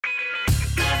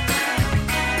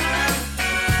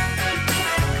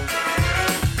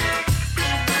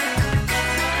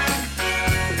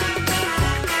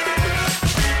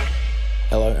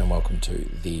welcome to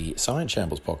the Science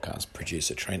Shambles podcast.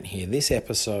 Producer Trent here. This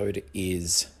episode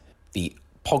is the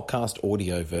podcast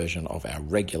audio version of our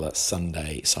regular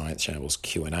Sunday Science Shambles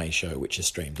Q&A show, which is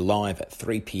streamed live at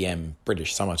 3 p.m.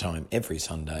 British summertime every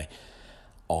Sunday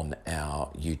on our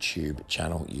YouTube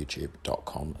channel,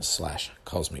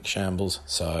 youtube.com/Cosmic Shambles.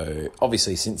 So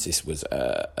obviously, since this was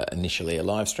initially a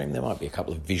live stream, there might be a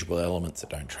couple of visual elements that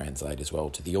don't translate as well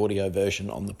to the audio version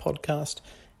on the podcast.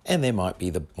 And there might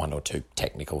be the one or two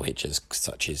technical hitches,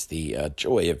 such as the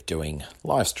joy of doing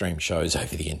live stream shows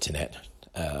over the internet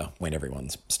when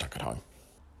everyone's stuck at home.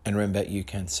 And remember, you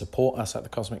can support us at the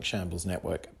Cosmic Shambles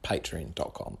Network,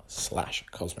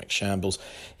 patreon.com/Cosmic Shambles.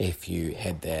 If you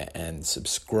head there and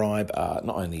subscribe,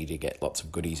 not only do you get lots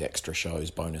of goodies, extra shows,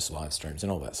 bonus live streams,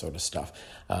 and all that sort of stuff,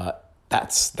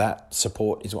 that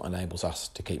support is what enables us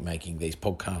to keep making these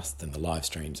podcasts and the live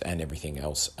streams and everything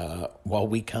else while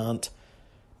we can't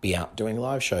be out doing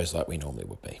live shows like we normally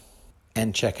would be.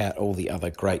 And check out all the other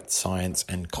great science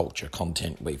and culture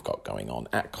content we've got going on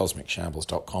at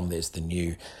cosmicshambles.com. There's the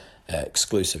new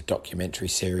exclusive documentary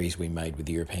series we made with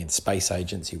the European Space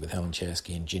Agency with Helen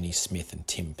Chersky and Ginny Smith and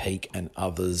Tim Peake and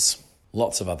others.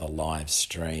 Lots of other live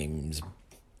streams,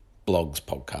 blogs,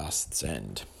 podcasts,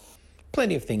 and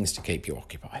plenty of things to keep you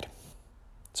occupied.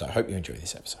 So I hope you enjoy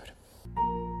this episode.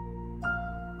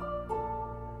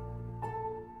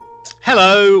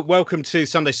 Hello, welcome to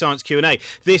Sunday Science Q&A.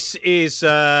 This is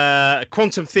a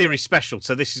quantum theory special,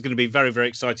 so this is going to be very, very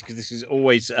exciting because this is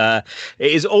always it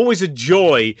is always a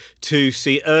joy to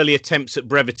see early attempts at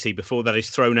brevity before that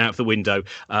is thrown out of the window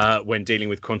when dealing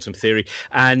with quantum theory.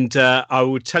 And I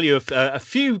will tell you a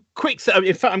few quick.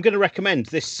 In fact, I'm going to recommend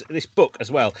this book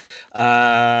as well,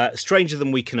 Stranger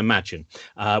Than We Can Imagine,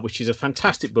 which is a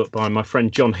fantastic book by my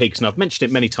friend John Higgs, and I've mentioned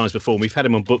it many times before. And we've had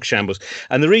him on Book Shambles,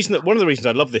 and one of the reasons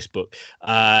I love this book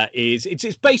is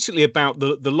it's basically about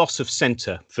the loss of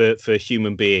centre for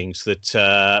human beings, that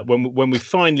when we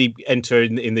finally enter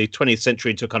in the 20th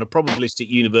century into a kind of probabilistic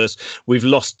universe, we've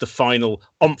lost the final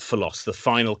omphalos, the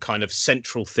final kind of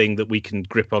central thing that we can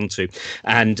grip onto,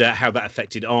 and how that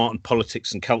affected art and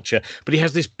politics and culture. But he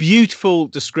has this beautiful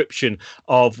description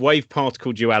of wave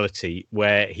particle duality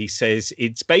where he says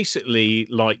it's basically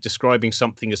like describing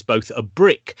something as both a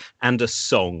brick and a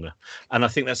song. And I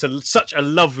think that's such a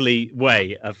lovely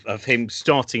way of him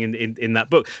starting in that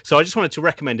book. So I just wanted to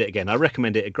recommend it again. I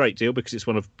recommend it a great deal because it's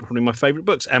one of probably my favourite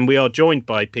books, and we are joined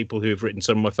by people who have written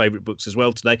some of my favourite books as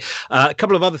well today. A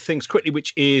couple of other things quickly,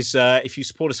 which is if you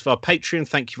support us via Patreon,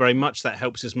 thank you very much. That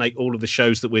helps us make all of the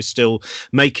shows that we're still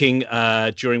making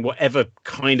during whatever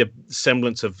kind of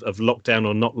semblance of lockdown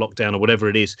or not lockdown or whatever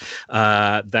it is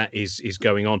that is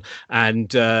going on.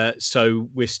 And so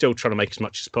we're still trying to make as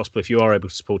much as possible. If you are able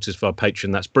to support us via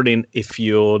Patreon, that's brilliant. If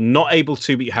you're not able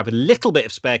to, but you have a little bit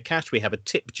of spare cash, we have a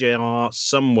tip jar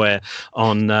somewhere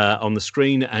on the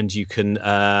screen, and you can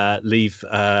leave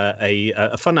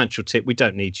a financial tip. We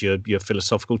don't need your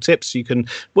philosophical tips. You can,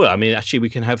 actually we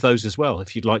can have those as well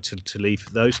if you'd like to leave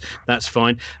those. That's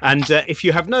fine. And if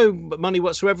you have no money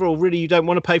whatsoever, or really you don't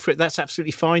want to pay for it, that's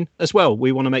absolutely fine as well.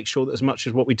 We want to make sure that as much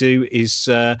as what we do is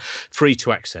free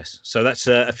to access. So that's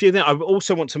a few things. I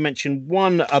also want to mention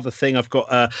one other thing. I've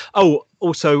got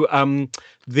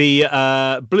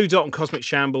the Blue Dot and Cosmic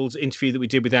Shambles interview that we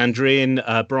did with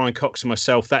Andrian, Brian Cox and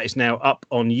myself, that is now up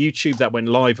on YouTube. That went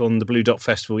live on the Blue Dot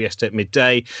Festival yesterday at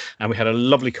midday, and we had a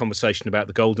lovely conversation about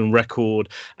the Golden Record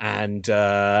and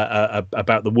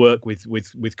about the work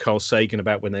with Carl Sagan,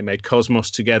 about when they made Cosmos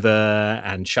together,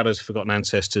 and Shadows of Forgotten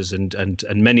Ancestors, and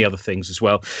many other things as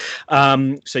well.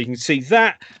 So you can see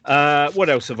that. What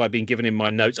else have I been given in my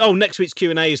notes? Oh, next week's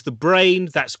Q&A is the brain.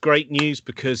 That's great news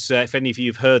because if any of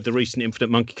you have heard the recent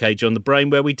Infinite Monkey Cage on the brain,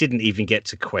 where we didn't even get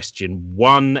to question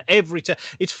one every time.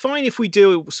 It's fine if we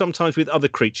do it sometimes with other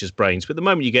creatures' brains, but the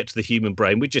moment you get to the human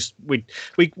brain, we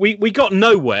got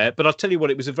nowhere. But I'll tell you what,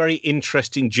 it was a very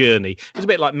interesting journey. It was a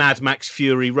bit like Mad Max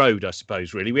Fury Road, I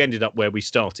suppose, really. We ended up where we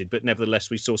started, but nevertheless,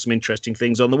 we saw some interesting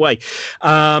things on the way.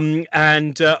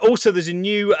 And also, there's a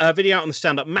new video out on the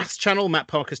Stand Up Maths channel, Matt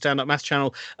Parker Stand Up Maths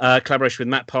channel, collaboration with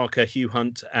Matt Parker, Hugh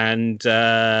Hunt, and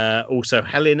also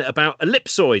Helen, about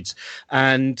ellipsoids.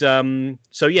 And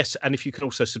so, yes, and if you can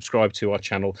also subscribe to our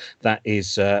channel, that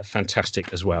is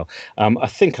fantastic as well. I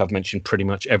think I've mentioned pretty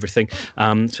much everything.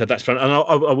 So that's fun. And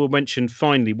I will mention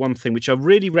finally one thing which I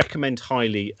really recommend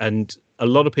highly, and a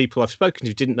lot of people I've spoken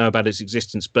to didn't know about its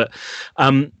existence, but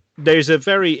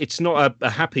it's not a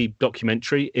happy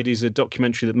documentary. It is a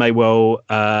documentary that may well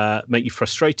make you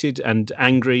frustrated and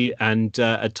angry, and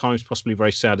at times possibly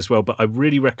very sad as well. But I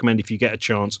really recommend, if you get a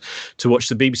chance, to watch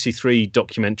the BBC Three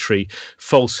documentary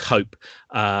False Hope.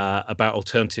 about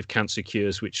alternative cancer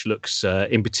cures, which looks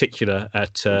in particular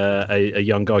at a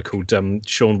young guy called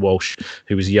Sean Walsh,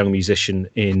 who was a young musician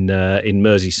in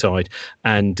Merseyside.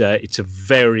 And it's a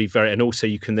very, very, and also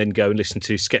you can then go and listen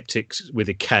to Skeptics with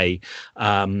a K.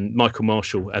 Michael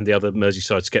Marshall and the other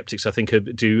Merseyside skeptics, I think,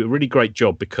 do a really great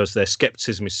job, because their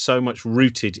skepticism is so much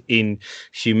rooted in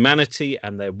humanity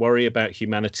and their worry about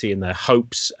humanity and their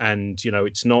hopes. And,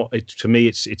 it's not, to me,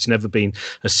 it's never been,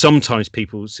 as sometimes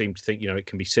people seem to think, it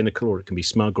can be cynical, or it can be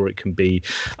smug, or it can be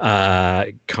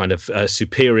kind of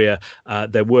superior.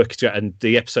 Their work, and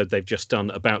the episode they've just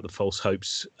done about the false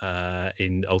hopes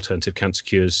in alternative cancer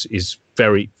cures is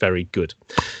very, very good.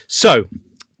 So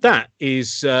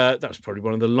that's probably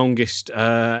one of the longest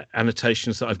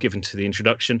annotations that I've given to the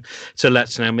introduction. So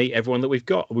let's now meet everyone that we've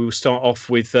got. We will start off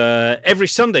with every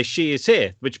Sunday she is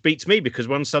here, which beats me, because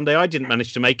one Sunday I didn't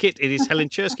manage to make it. It is Helen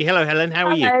Chersky. Hello, Helen. How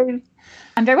are you?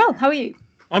 I'm very well. How are you?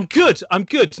 I'm good.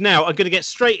 Now I'm going to get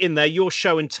straight in there. Your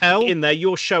show and tell.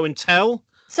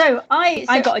 So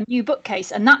I got a new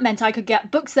bookcase, and that meant I could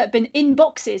get books that have been in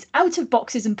boxes, out of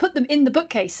boxes, and put them in the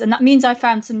bookcase. And that means I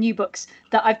found some new books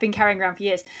that I've been carrying around for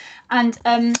years. And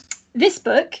this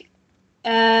book,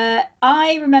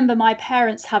 I remember my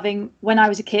parents having when I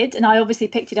was a kid, and I obviously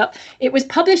picked it up. It was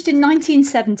published in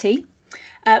 1970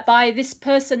 by this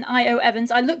person, I.O.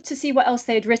 Evans. I looked to see what else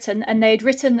they had written, and they had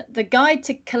written The Guide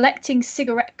to Collecting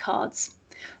Cigarette Cards.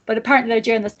 But apparently they're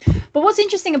journalists. But what's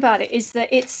interesting about it is that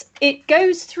it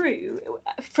goes through,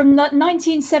 from the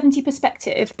 1970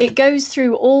 perspective, it goes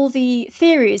through all the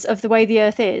theories of the way the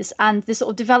Earth is and the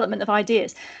sort of development of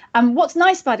ideas. And what's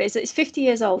nice about it is that it's 50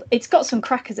 years old. It's got some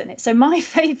crackers in it. So my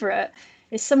favourite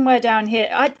is somewhere down here.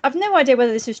 I've no idea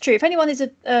whether this is true. If anyone is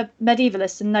a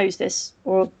medievalist and knows this,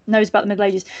 or knows about the Middle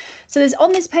Ages. So there's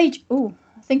on this page, I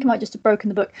think I might just have broken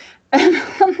the book.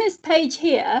 On this page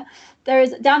here, there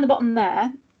is, down the bottom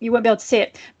there, you won't be able to see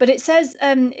it, but it says,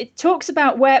 it talks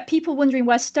about where people wondering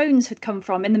where stones had come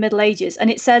from in the Middle Ages. And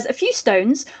it says, a few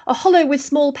stones are hollow with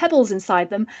small pebbles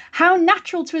inside them. How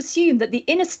natural to assume that the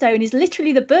inner stone is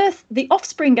literally the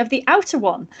offspring of the outer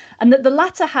one, and that the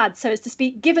latter had, so as to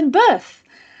speak, given birth.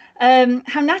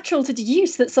 How natural to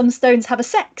deduce that some stones have a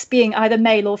sex, being either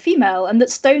male or female, and that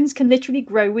stones can literally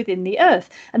grow within the earth.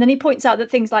 And then he points out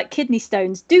that things like kidney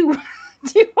stones do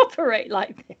operate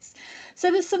like this.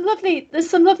 So there's some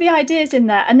lovely ideas in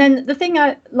there. And then the thing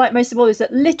I like most of all is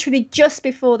that literally just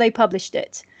before they published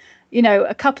it,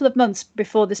 a couple of months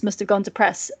before this must have gone to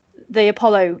press, the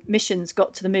Apollo missions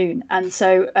got to the moon. And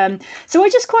so I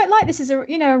just quite like this as a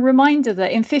reminder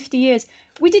that in 50 years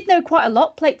we did know quite a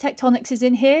lot. Plate tectonics is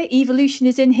in here, evolution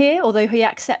is in here, although he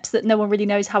accepts that no one really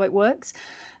knows how it works.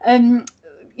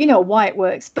 Why it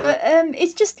works, but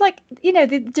it's just like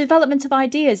the development of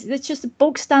ideas. It's just a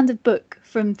bog standard book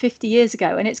from 50 years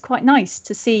ago, and it's quite nice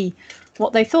to see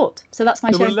what they thought. So that's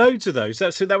my show. There were loads of those.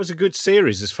 That was a good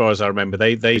series, as far as I remember.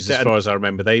 They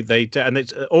and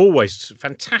it's always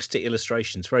fantastic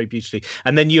illustrations, very beautifully.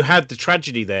 And then you had the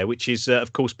tragedy there, which is,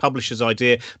 of course, publisher's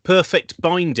idea, perfect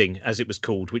binding, as it was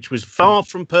called, which was far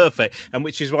from perfect, and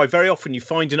which is why very often you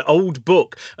find an old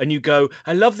book and you go,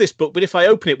 I love this book, but if I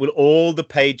open it, will all the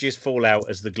pages fall out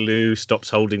as the glue stops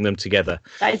holding them together?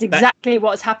 That is exactly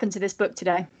what has happened to this book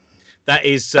today. That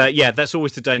is, that's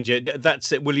always the danger.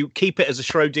 That's it. Will you keep it as a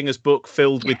Schrodinger's book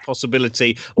filled with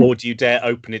possibility, or do you dare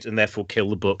open it and therefore kill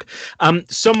the book?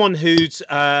 Someone who's,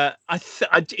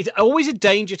 it's always a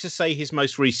danger to say his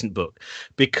most recent book,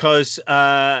 because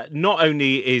not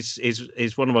only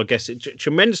is one of our guests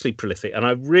tremendously prolific, and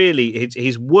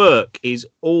his work is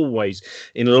always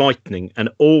enlightening and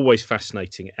always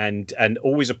fascinating and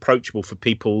always approachable for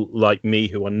people like me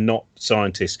who are not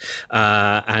scientists,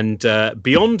 and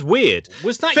beyond weird.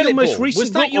 Was that Philip your most Ball.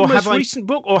 Recent book, or have recent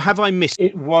book, or have I missed it?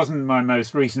 It wasn't my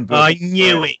most recent book. I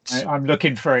knew it. I'm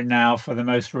looking for it now for the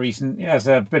most recent, as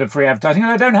a bit of free advertising,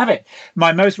 and I don't have it.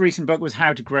 My most recent book was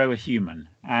How to Grow a Human,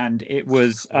 and it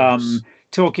was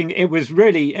it was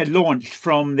really launched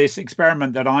from this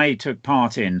experiment that I took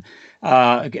part in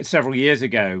several years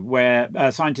ago, where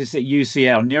scientists at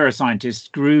UCL, neuroscientists,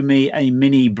 grew me a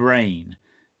mini brain.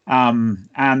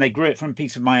 And they grew it from a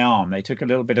piece of my arm. They took a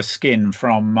little bit of skin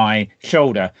from my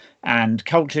shoulder and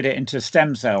cultured it into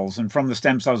stem cells. And from the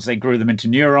stem cells, they grew them into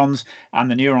neurons,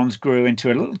 and the neurons grew into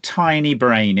a little tiny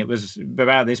brain. It was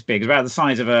about this big, about the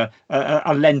size of a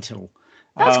lentil.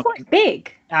 That's quite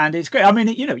big. And it's great. I mean,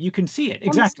 you can see it.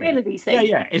 Exactly. On the scale of these things.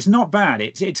 Yeah. It's not bad.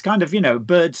 It's kind of,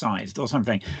 bird-sized or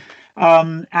something.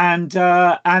 And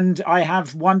I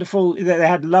have wonderful, they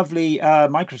had lovely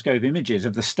microscope images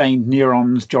of the stained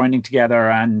neurons joining together,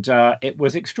 and it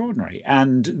was extraordinary.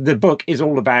 And the book is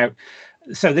all about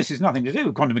So this is nothing to do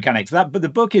with quantum mechanics, but the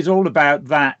book is all about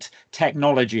that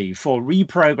technology for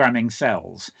reprogramming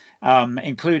cells,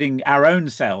 including our own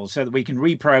cells, so that we can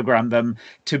reprogram them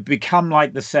to become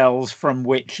like the cells from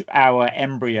which our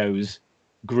embryos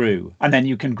grew. And then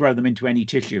you can grow them into any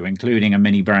tissue, including a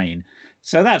mini brain.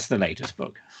 So that's the latest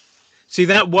book. See,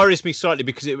 that worries me slightly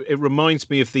because it reminds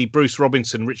me of the Bruce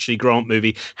Robinson, Richard E. Grant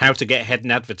movie, How to Get Ahead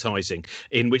in Advertising,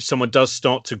 in which someone does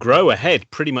start to grow a head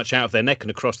pretty much out of their neck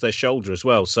and across their shoulder as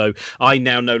well. So I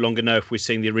now no longer know if we're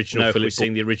seeing the original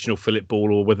Philip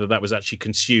Ball or whether that was actually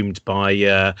consumed by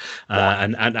an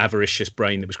avaricious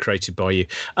brain that was created by you.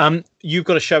 You've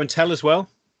got a show and tell as well.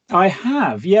 I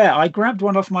have, yeah. I grabbed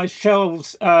one off my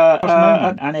shelves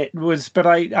and it was, but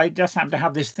I just happened to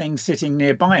have this thing sitting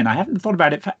nearby and I haven't thought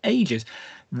about it for ages.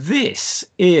 This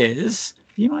is,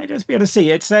 you might just be able to see,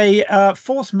 it's a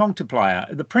force multiplier,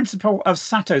 the principle of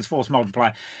Sato's force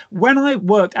multiplier. When I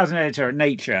worked as an editor at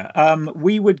Nature,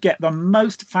 we would get the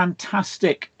most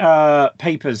fantastic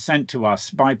papers sent to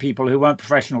us by people who weren't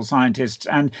professional scientists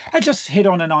and had just hit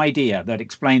on an idea that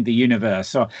explained the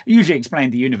universe, or usually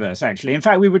explained the universe, actually. In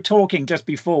fact, we were talking just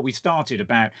before we started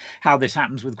about how this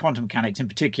happens with quantum mechanics in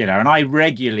particular, and I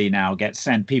regularly now get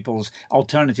sent people's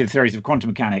alternative theories of quantum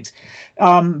mechanics.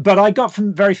 But I got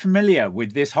very familiar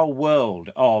with this whole world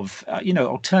of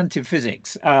alternative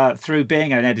physics through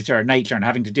being an editor at Nature and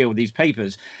having to deal with these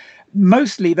papers.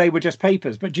 Mostly they were just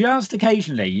papers, but just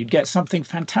occasionally you'd get something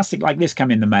fantastic like this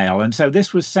come in the mail. And so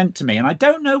this was sent to me, and I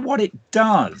don't know what it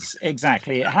does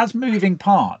exactly. It has moving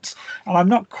parts, and I'm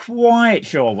not quite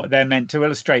sure what they're meant to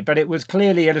illustrate, but it was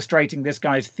clearly illustrating this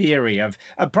guy's theory of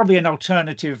probably an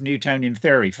alternative Newtonian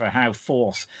theory for how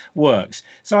force works.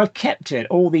 So I've kept it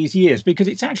all these years because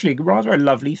it's actually rather a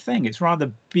lovely thing. It's rather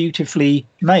beautifully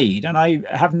made, and I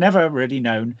have never really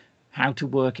known how to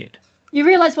work it. You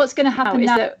realise what's going to happen is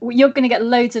that you're going to get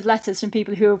loads of letters from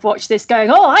people who have watched this going,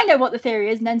 oh, I know what the theory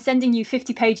is, and then sending you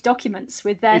 50-page documents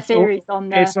with their theories on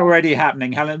there. It's already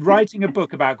happening, Helen. Writing a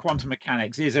book about quantum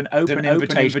mechanics is an open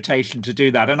invitation to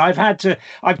do that. And I've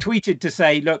tweeted to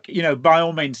say, look, by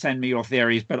all means send me your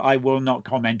theories, but I will not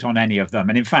comment on any of them.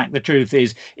 And in fact, the truth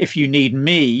is, if you need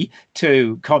me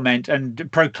to comment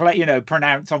and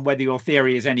pronounce on whether your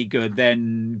theory is any good,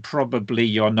 then probably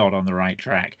you're not on the right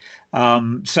track.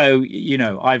 So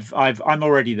I'm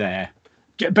already there.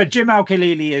 But Jim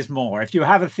Al-Khalili is more. If you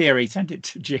have a theory, send it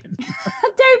to Jim.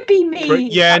 Don't be mean.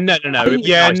 Yeah, no.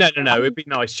 It'd be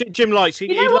nice. Jim likes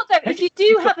it. You know what, though? If you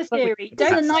do have a theory,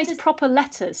 don't the nice proper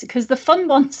letters, because the fun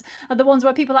ones are the ones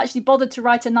where people actually bothered to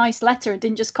write a nice letter and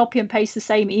didn't just copy and paste the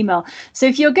same email. So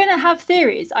if you're going to have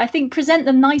theories, I think present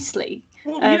them nicely.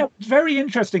 Well, very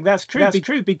interesting. That's true. That's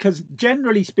true, because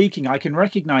generally speaking, I can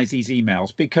recognize these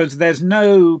emails because there's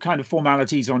no kind of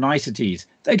formalities or niceties.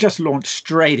 They just launch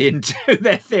straight into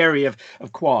their theory of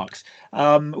quarks,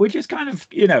 which is kind of,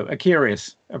 a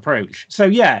curious approach. So,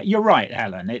 yeah, you're right,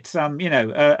 Helen. It's,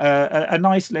 a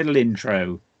nice little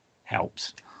intro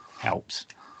helps.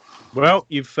 Well,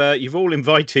 you've all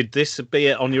invited this, be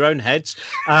it on your own heads.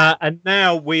 And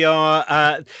now we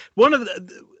are one of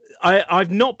the... I've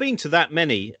not been to that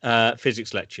many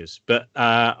physics lectures, but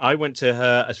I went to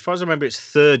her, as far as I remember, it's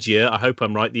third year. I hope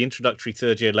I'm right. The introductory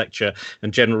third year lecture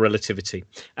on general relativity,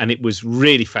 and it was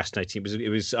really fascinating. It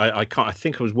was. I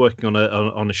think I was working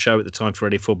on a show at the time for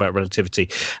Radio 4 about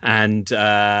relativity, and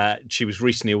she was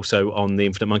recently also on the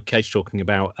Infinite Monkey Cage talking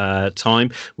about time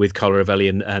with Carla Rovelli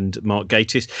and Mark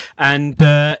Gatiss, and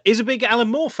is a big Alan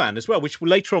Moore fan as well, which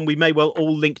later on we may well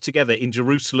all link together in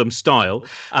Jerusalem style.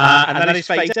 And that is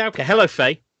Faye Dowker. Hello,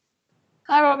 Faye.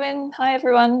 Hi, Robin. Hi,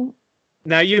 everyone.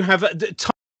 Now you have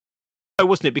time,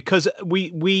 wasn't it? Because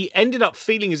we ended up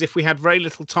feeling as if we had very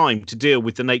little time to deal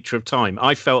with the nature of time.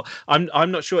 I felt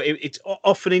I'm not sure. It's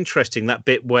often interesting, that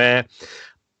bit where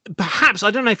perhaps,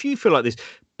 I don't know if you feel like this,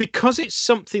 because it's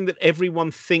something that everyone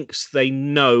thinks they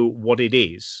know what it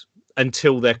is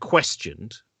until they're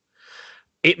questioned.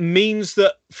 It means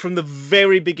that from the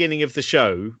very beginning of the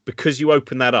show, because you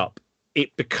open that up,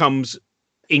 it becomes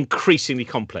increasingly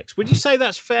complex. Would you say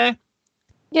that's fair?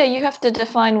 Yeah, you have to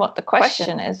define what the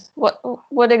question is.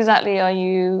 What exactly are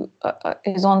you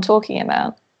is on talking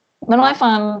about? When I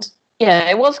found,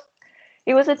 it was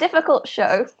a difficult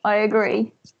show. I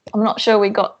agree. I'm not sure we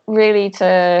got really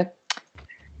to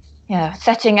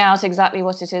setting out exactly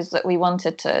what it is that we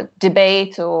wanted to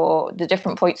debate or the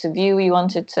different points of view we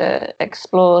wanted to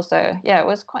explore. So it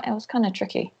was kind of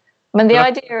tricky. I mean, the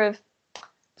idea of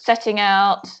setting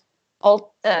out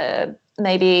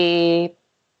maybe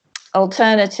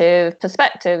alternative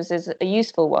perspectives is a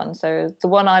useful one. So the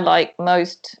one I like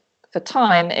most for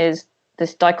time is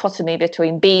this dichotomy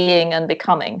between being and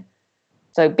becoming.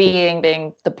 So being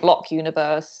the block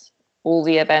universe, all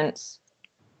the events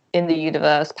in the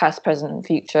universe, past, present, and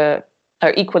future,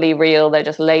 are equally real. They're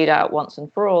just laid out once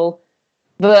and for all,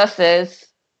 versus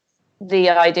the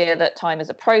idea that time is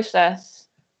a process,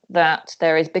 that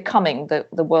there is becoming,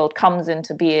 the world comes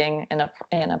into being in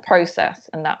a process,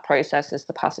 and that process is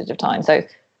the passage of time. So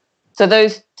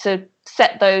those, to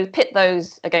pit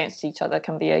those against each other,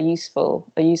 can be a useful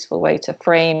way to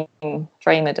frame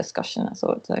a discussion, I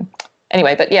thought. So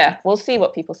anyway, but yeah, we'll see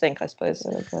what people think, I suppose.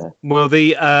 Well,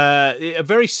 a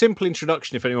very simple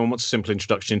introduction, if anyone wants a simple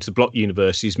introduction into the block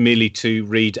universe, is merely to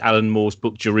read Alan Moore's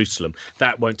book Jerusalem.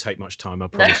 That won't take much time, I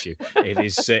promise you.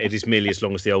 It is merely as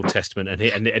long as the Old Testament,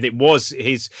 and it was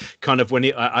his kind of, when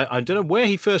I don't know where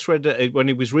he first read it, when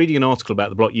he was reading an article about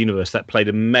the block universe, that played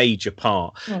a major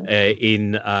part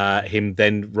in him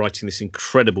then writing this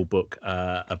incredible book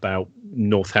about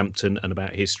Northampton and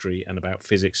about history and about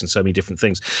physics and so many different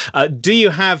things. Do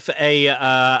you have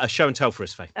a show and tell for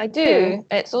us, Faith? I do.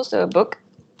 It's also a book.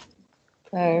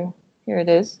 So here it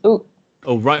is. Ooh.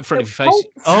 Oh, right in front of your face.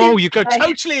 Oh, you go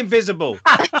totally invisible.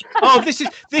 Oh, this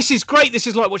is great. This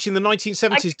is like watching the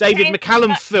 1970s David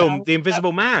McCallum film, The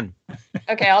Invisible Man.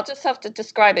 Okay, I'll just have to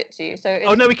describe it to you. So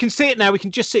oh no, we can see it now. We can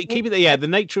just see it. Keep it there. Yeah, The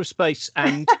Nature of Space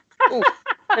and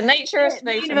The Nature of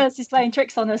Space. The universe is playing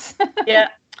tricks on us. Yeah,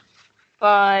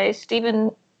 by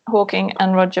Stephen Hawking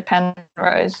and Roger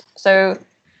Penrose. So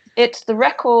it's the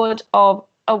record of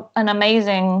an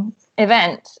amazing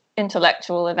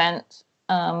intellectual event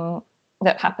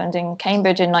that happened in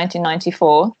Cambridge in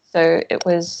 1994. So it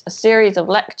was a series of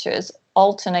lectures,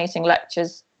 alternating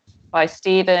lectures by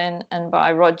Stephen and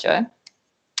by Roger,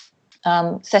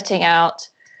 setting out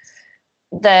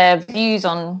their views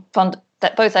on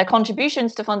both their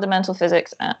contributions to fundamental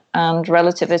physics and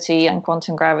relativity and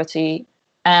quantum gravity,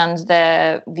 and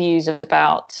their views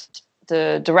about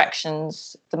the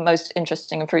directions, the most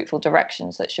interesting and fruitful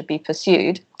directions that should be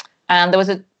pursued. And there was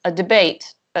a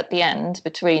debate at the end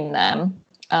between them,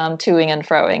 toing and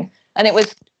froing. And it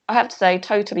was, I have to say,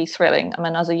 totally thrilling. I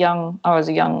mean, I was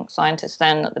a young scientist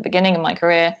then at the beginning of my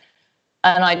career,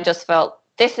 and I just felt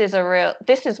this is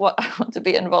what I want to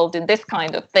be involved in, this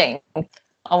kind of thing.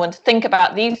 I want to think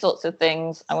about these sorts of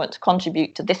things. I want to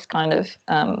contribute to this kind of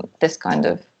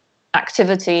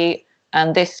activity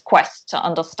and this quest to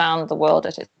understand the world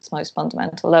at its most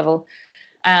fundamental level.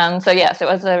 And so, yeah,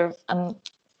 so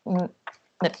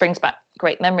it brings back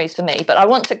great memories for me. But I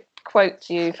want to quote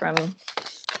to you from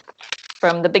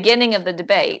the beginning of the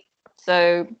debate.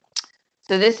 So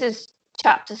this is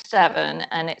chapter 7,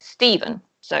 and it's Stephen.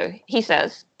 So he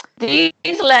says,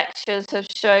 "These lectures have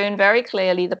shown very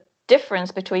clearly the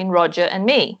difference between Roger and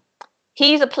me.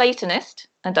 He's a Platonist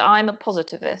and I'm a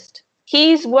positivist.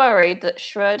 He's worried that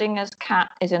Schrödinger's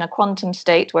cat is in a quantum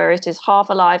state where it is half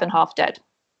alive and half dead.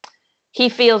 He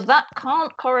feels that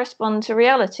can't correspond to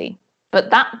reality, but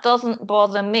that doesn't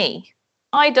bother me.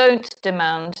 I don't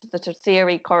demand that a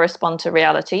theory correspond to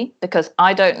reality because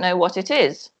I don't know what it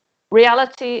is.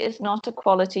 Reality is not a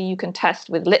quality you can test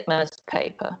with litmus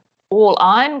paper. All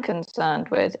I'm concerned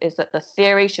with is that the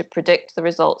theory should predict the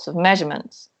results of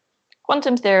measurements.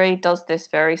 Quantum theory does this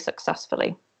very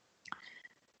successfully."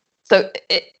 So,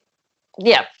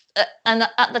 and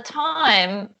at the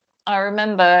time, I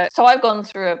remember, so I've gone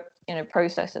through a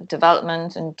process of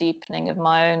development and deepening of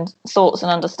my own thoughts and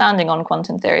understanding on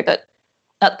quantum theory, but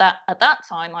at that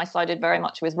time, I sided very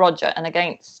much with Roger and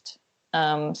against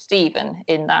Stephen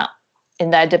in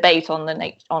their debate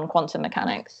on quantum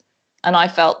mechanics. And I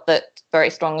felt that very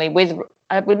strongly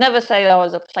I would never say I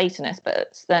was a Platonist,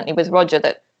 but certainly with Roger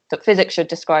that physics should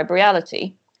describe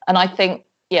reality. And I think,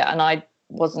 and I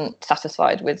wasn't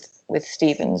satisfied with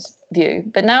Stephen's view.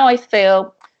 But now I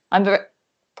feel I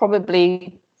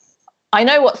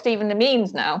know what Stephen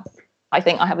means now. I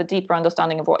think I have a deeper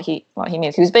understanding of what he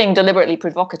means. He was being deliberately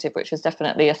provocative, which was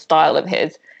definitely a style of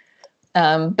his.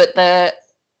 But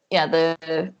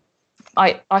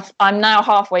I'm now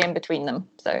halfway in between them.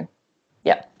 So,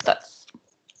 yeah, that's.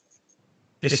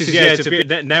 This is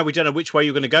now we don't know which way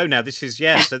you're going to go now. There's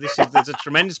a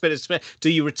tremendous bit of. Do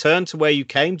you return to where you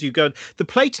came? Do you go? The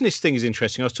Platonist thing is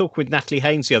interesting. I was talking with Natalie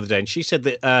Haynes the other day, and she said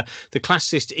that the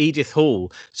classicist Edith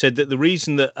Hall said that the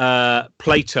reason that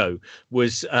Plato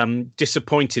was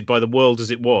disappointed by the world as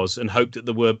it was and hoped that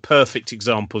there were perfect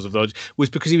examples of those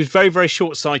was because he was very, very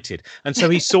short-sighted, and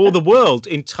so he saw the world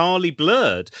entirely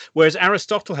blurred. Whereas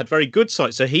Aristotle had very good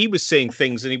sight, so he was seeing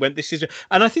things and he went, "This is,"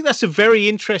 and I think that's a very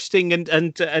interesting and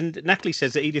and Natalie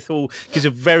says that Edith Hall gives a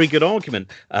very good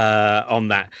argument on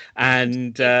that.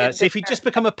 And so if he'd just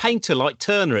become a painter like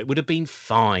Turner, it would have been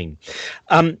fine.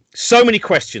 So many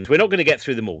questions. We're not going to get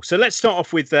through them all. So let's start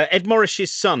off with Ed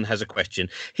Morris's son has a question.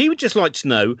 He would just like to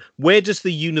know, where does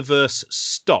the universe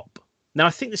stop? Now, I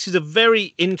think this is a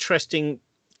very interesting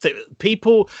thing.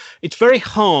 It's very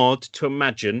hard to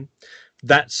imagine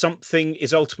that something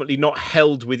is ultimately not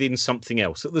held within something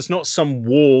else, that there's not some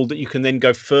wall that you can then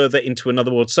go further into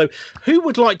another world. So who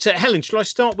would like to, Helen, shall I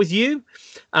start with you?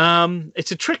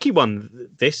 It's a tricky one,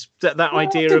 that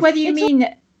idea of... Whether you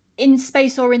mean in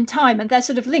space or in time, and they're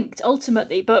sort of linked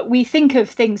ultimately, but we think of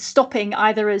things stopping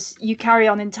either as you carry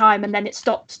on in time and then it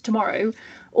stops tomorrow,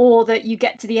 or that you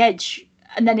get to the edge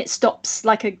and then it stops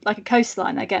like a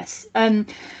coastline, I guess.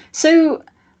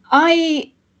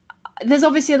 There's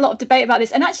obviously a lot of debate about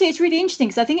this, and actually it's really interesting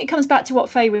because I think it comes back to what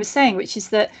Faye was saying, which is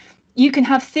that you can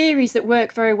have theories that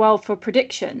work very well for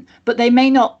prediction, but they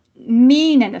may not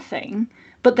mean anything,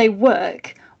 but they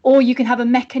work, or you can have a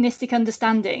mechanistic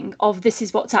understanding of this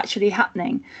is what's actually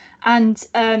happening. And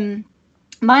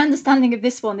my understanding of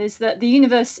this one is that the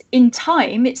universe in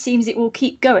time, it seems it will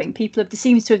keep going. People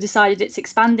seems to have decided it's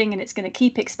expanding and it's going to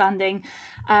keep expanding.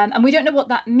 And we don't know what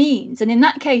that means. And in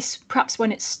that case, perhaps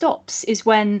when it stops is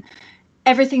when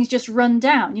everything's just run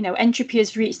down. Entropy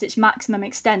has reached its maximum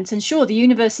extent. And sure, the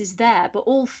universe is there, but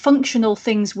all functional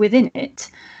things within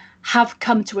it have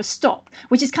come to a stop,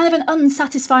 which is kind of an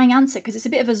unsatisfying answer because it's a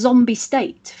bit of a zombie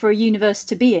state for a universe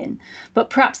to be in. But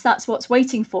perhaps that's what's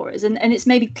waiting for us. And it's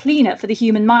maybe cleaner for the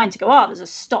human mind to go, there's a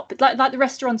stop. Like the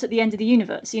restaurant at the end of the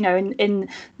universe, in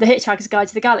The Hitchhiker's Guide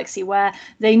to the Galaxy, where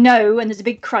they know and there's a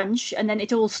big crunch and then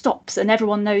it all stops and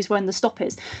everyone knows when the stop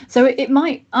is. So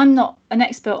I'm not an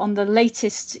expert on the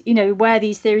latest, where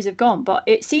these theories have gone, but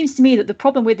it seems to me that the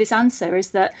problem with this answer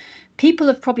is that people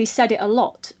have probably said it a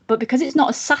lot, but because it's not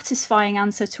a satisfying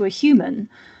answer to a human,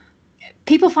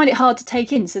 people find it hard to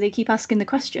take in, so they keep asking the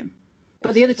question.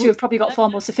 But the other two have probably got far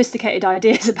more sophisticated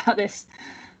ideas about this.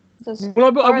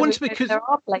 Well, I wonder because there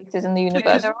are places in the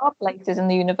universe. There are places in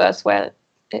the universe where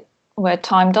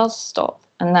time does stop,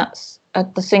 and that's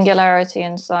at the singularity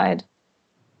inside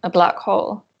a black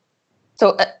hole.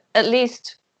 So at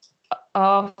least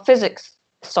our physics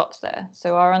stops there.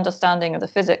 So our understanding of the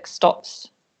physics stops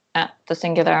at the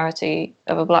singularity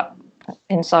of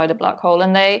inside a black hole,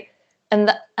 and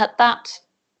at that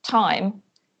time,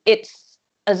 it's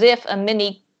as if a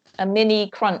mini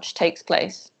crunch takes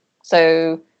place.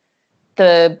 So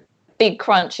the big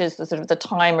crunch is the sort of the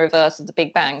time reverse of the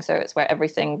Big Bang. So it's where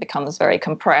everything becomes very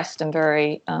compressed and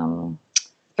very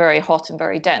very hot and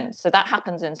very dense. So that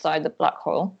happens inside the black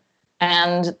hole,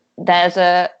 and there's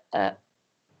a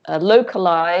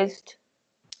localized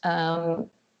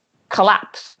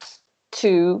collapse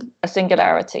to a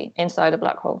singularity inside a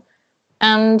black hole,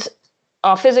 and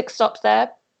our physics stops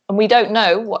there, and we don't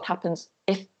know what happens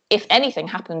if anything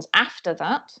happens after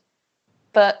that.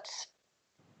 But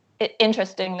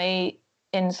interestingly,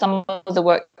 in some of the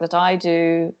work that I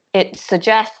do, it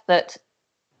suggests that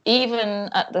even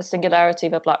at the singularity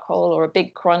of a black hole or a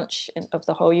big crunch of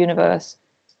the whole universe,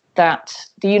 that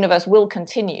the universe will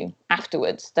continue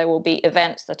afterwards. There will be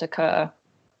events that occur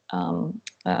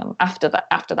after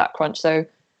that crunch. So,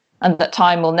 and that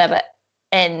time will never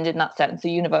end in that sense.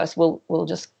 The universe will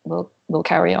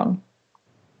carry on.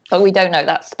 But we don't know.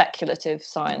 That's speculative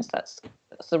science. That's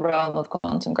the realm of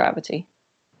quantum gravity.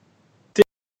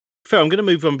 Phil, I'm going to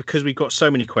move on because we've got so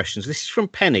many questions. This is from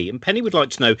Penny, and Penny would like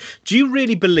to know, do you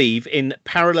really believe in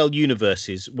parallel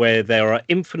universes where there are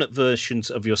infinite versions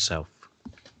of yourself?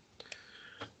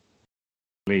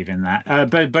 Believe in that,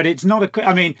 but it's not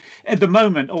I mean, at the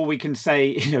moment, all we can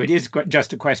say, it is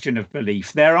just a question of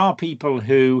belief. There are people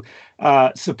who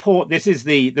support, this is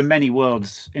the many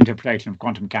worlds interpretation of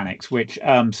quantum mechanics, which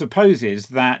supposes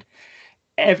that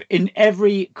in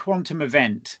every quantum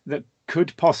event that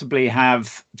could possibly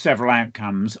have several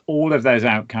outcomes, all of those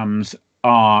outcomes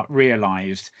are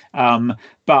realized,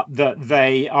 but that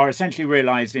they are essentially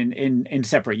realized in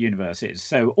separate universes.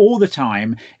 So all the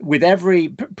time,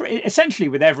 essentially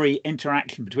with every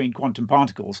interaction between quantum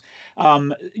particles,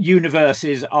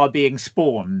 universes are being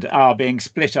spawned, are being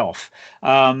split off.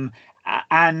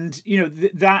 And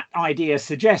that idea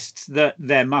suggests that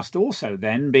there must also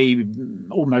then be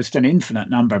almost an infinite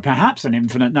number, perhaps an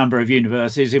infinite number of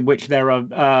universes in which there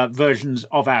are versions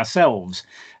of ourselves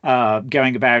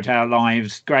going about our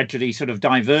lives, gradually sort of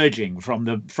diverging from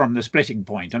the splitting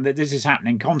point, and that this is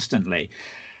happening constantly.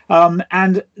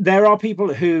 And there are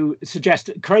people who suggest,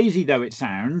 crazy though it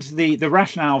sounds, the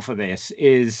rationale for this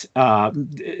is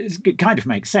it kind of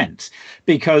makes sense,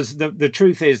 because the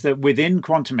truth is that within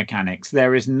quantum mechanics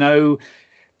there is no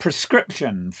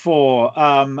prescription for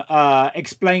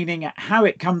explaining how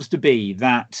it comes to be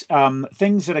that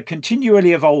things that are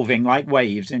continually evolving like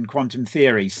waves in quantum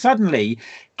theory suddenly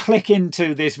click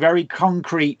into this very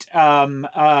concrete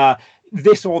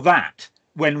this or that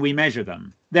when we measure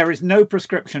them. There is no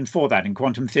prescription for that in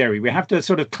quantum theory. We have to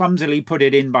sort of clumsily put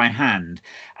it in by hand.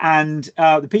 And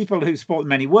the people who support the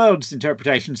many worlds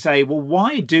interpretation say, well,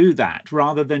 why do that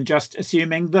rather than just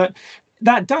assuming that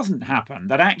that doesn't happen,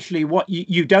 that actually what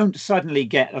you don't suddenly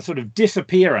get a sort of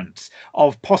disappearance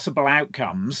of possible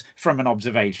outcomes from an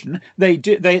observation.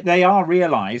 They are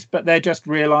realized, but they're just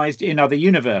realized in other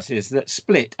universes that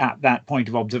split at that point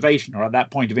of observation or at that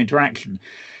point of interaction.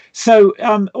 So,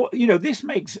 this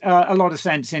makes a lot of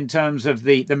sense in terms of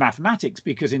the mathematics,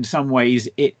 because in some ways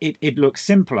it looks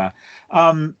simpler.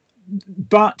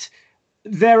 But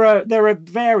there are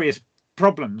various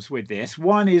problems with this.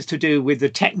 One is to do with the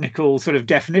technical sort of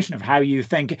definition of how you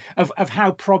think of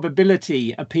how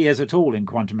probability appears at all in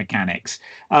quantum mechanics,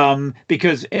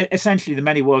 because essentially the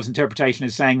many worlds interpretation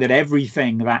is saying that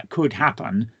everything that could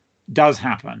happen does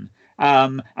happen.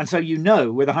 And so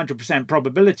with 100%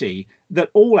 probability that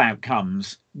all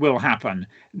outcomes will happen,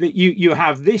 that you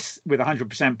have this with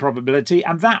 100% probability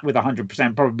and that with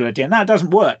 100% probability, and that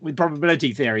doesn't work with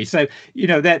probability theory. So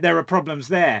there are problems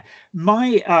there.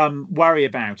 My worry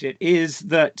about it is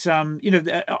that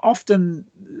often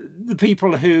the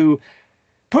people who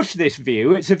push this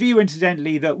view, it's a view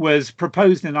incidentally that was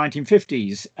proposed in the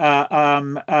 1950s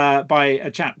by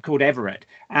a chap called Everett,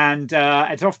 and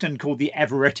it's often called the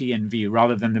Everettian view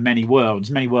rather than the many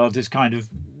worlds. Many worlds is kind of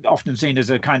often seen as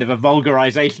a kind of a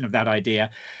vulgarization of that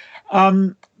idea.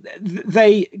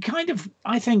 They kind of,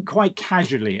 I think, quite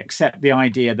casually accept the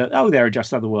idea that, there are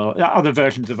just other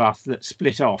versions of us that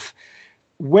split off.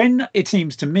 When it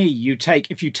seems to me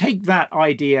if you take that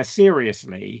idea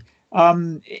seriously,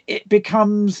 it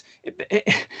becomes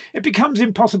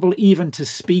impossible even to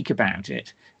speak about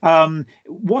it.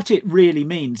 What it really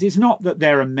means is not that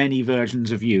there are many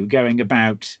versions of you going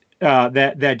about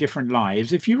their different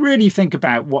lives. If you really think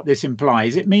about what this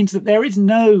implies, it means that there is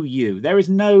no you. There is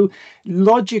no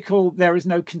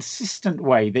consistent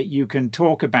way that you can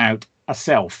talk about a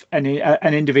self,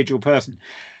 an individual person.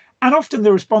 And often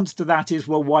the response to that is,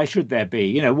 well, why should there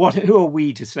be? Who are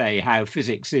we to say how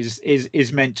physics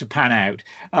is meant to pan out?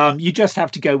 You just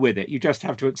have to go with it. You just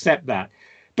have to accept that.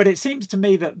 But it seems to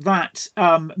me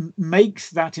that makes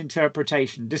that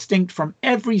interpretation distinct from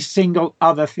every single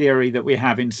other theory that we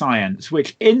have in science,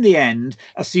 which in the end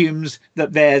assumes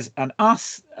that there's an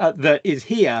us that is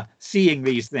here seeing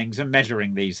these things and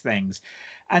measuring these things.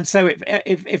 And so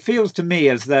it feels to me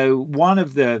as though one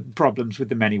of the problems with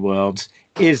the many worlds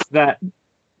is that,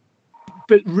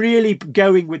 but really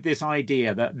going with this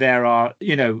idea that there are,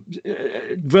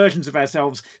 versions of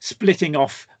ourselves splitting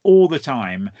off all the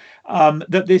time,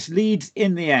 that this leads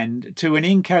in the end to an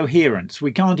incoherence.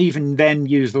 We can't even then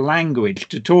use language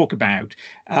to talk about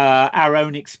our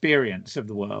own experience of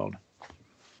the world.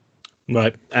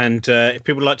 Right, and if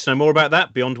people would like to know more about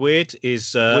that, Beyond Weird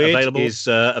is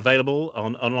available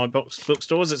on online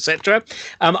bookstores, etc.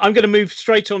 I'm going to move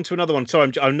straight on to another one.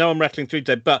 Sorry, I know I'm rattling through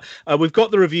today, but we've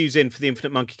got the reviews in for the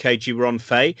Infinite Monkey Cage you were on,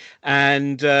 Faye,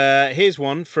 and here's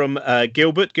one from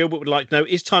Gilbert. Gilbert would like to know: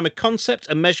 is time a concept,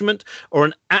 a measurement, or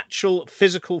an actual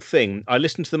physical thing? I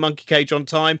listened to the Monkey Cage on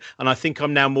time, and I think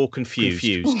I'm now more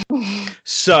confused.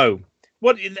 So.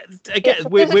 What again?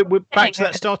 We're back to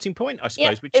that starting point, I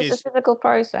suppose, which is a physical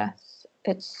process.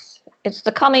 It's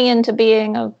the coming into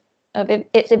being of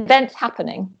it's events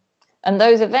happening, and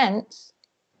those events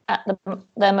at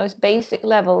their most basic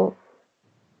level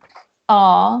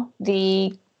are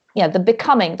the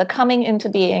becoming, the coming into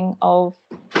being of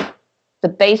the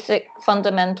basic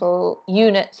fundamental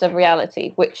units of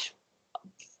reality, which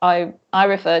I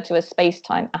refer to as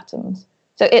space-time atoms.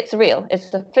 So it's real. It's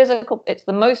the physical. It's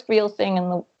the most real thing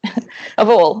of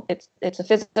all. It's a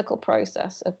physical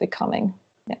process of becoming.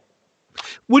 Yeah.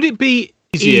 Would it be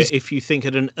easier if you think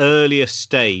at an earlier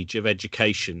stage of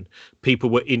education, people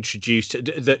were introduced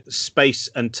that space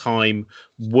and time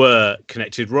were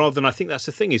connected, rather than, I think that's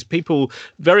the thing, is people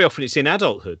very often, it's in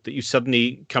adulthood that you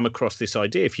suddenly come across this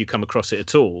idea, if you come across it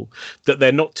at all, that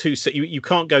they're not too, you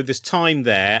can't go, there's time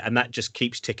there and that just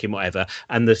keeps ticking whatever,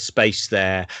 and there's space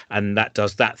there and that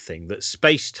does that thing, that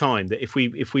space time, that if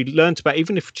we learnt about,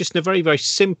 even if just in a very, very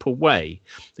simple way,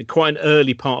 in quite an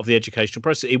early part of the educational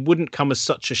process, it wouldn't come as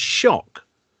such a shock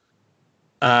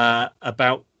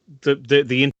about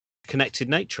the connected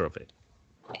nature of it.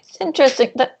 It's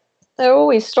interesting that there are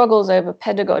always struggles over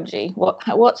pedagogy.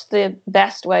 What's the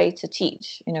best way to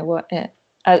teach?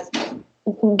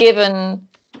 Given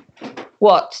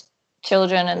what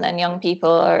children and then young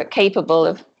people are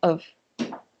capable of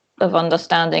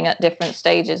understanding at different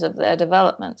stages of their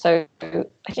development. So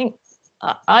I think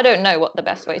I don't know what the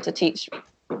best way to teach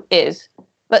is,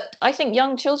 but I think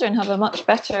young children have a much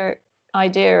better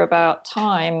idea about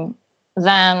time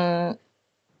than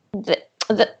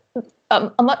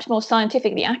a much more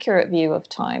scientifically accurate view of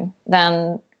time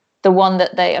than the one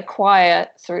that they acquire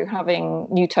through having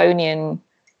Newtonian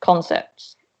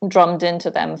concepts drummed into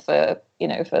them for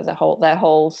their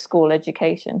whole school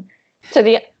education.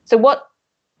 So what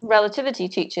relativity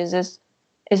teaches is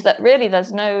that really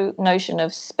there's no notion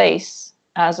of space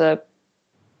as a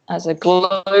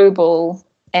global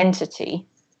entity.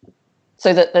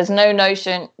 So that there's no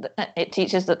notion, it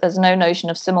teaches that there's no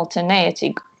notion of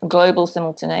simultaneity, global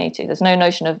simultaneity. There's no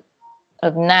notion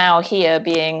of now here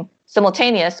being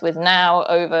simultaneous with now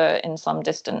over in some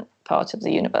distant part of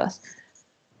the universe.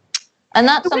 And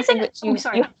that's something which you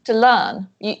have to learn.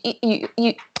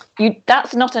 You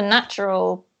that's not a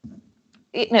natural,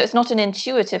 it's not an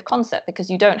intuitive concept because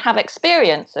you don't have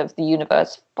experience of the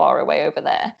universe far away over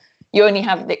there. You only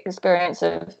have the experience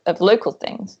of local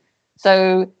things.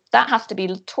 So that has to be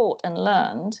taught and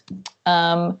learned.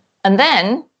 And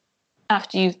then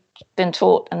after you've been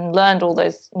taught and learned all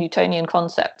those Newtonian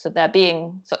concepts of there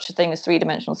being such a thing as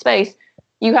three-dimensional space,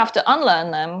 you have to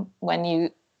unlearn them when you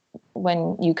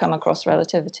come across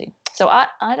relativity. So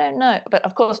I don't know. But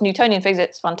of course, Newtonian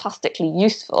physics is fantastically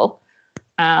useful.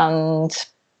 And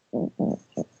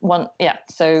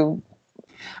so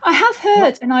I have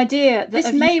heard an idea that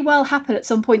this may well happen at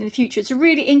some point in the future. It's a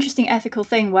really interesting ethical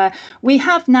thing where we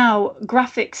have now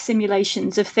graphic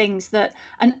simulations of things that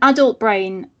an adult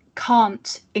brain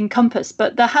can't encompass.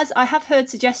 But I have heard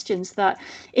suggestions that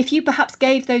if you perhaps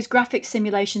gave those graphic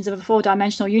simulations of a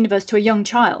four-dimensional universe to a young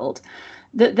child,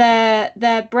 that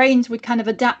their brains would kind of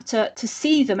adapt to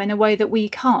see them in a way that we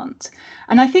can't.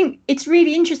 And I think it's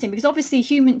really interesting because obviously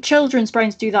children's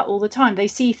brains do that all the time. They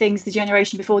see things the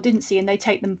generation before didn't see and they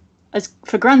take them as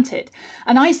for granted.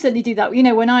 And I certainly do that.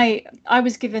 When I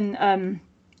was given a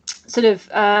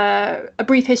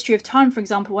brief history of time, for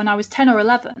example, when I was 10 or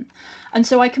 11. And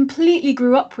so I completely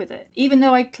grew up with it, even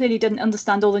though I clearly didn't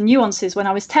understand all the nuances when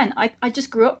I was 10. I just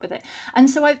grew up with it. And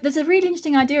so there's a really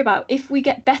interesting idea about if we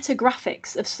get better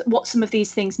graphics of what some of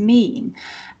these things mean,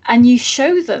 and you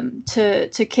show them to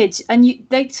kids, and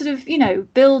they sort of,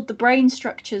 build the brain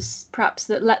structures perhaps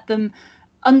that let them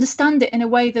understand it in a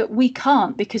way that we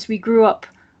can't because we grew up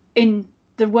in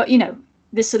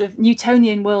this sort of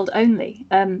Newtonian world only.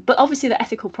 But obviously the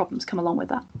ethical problems come along with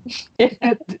that.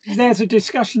 There's a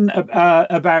discussion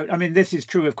about, this is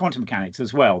true of quantum mechanics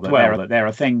as well, that there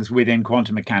are things within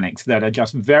quantum mechanics that are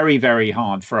just very, very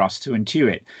hard for us to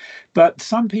intuit. But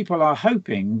some people are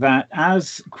hoping that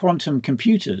as quantum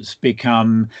computers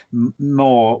become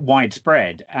more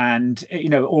widespread, and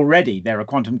already there are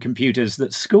quantum computers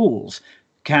that schools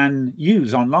can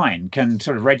use online, can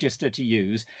sort of register to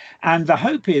use. And the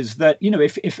hope is that,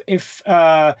 if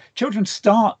children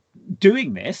start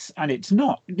doing this, and it's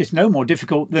no more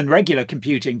difficult than regular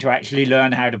computing to actually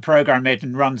learn how to program it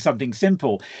and run something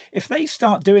simple. If they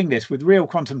start doing this with real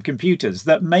quantum computers,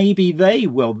 that maybe they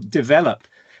will develop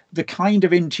the kind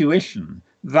of intuition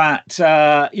that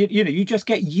you just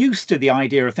get used to the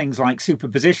idea of things like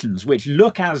superpositions, which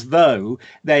look as though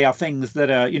they are things that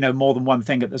are more than one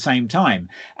thing at the same time.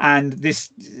 And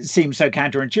this seems so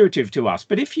counterintuitive to us.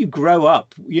 But if you grow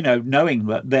up knowing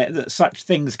that such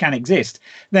things can exist,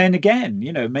 then again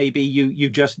maybe you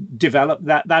just develop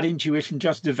that intuition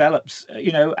just develops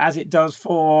as it does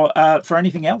for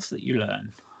anything else that you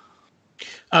learn.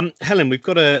 Helen, we've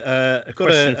got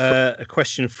a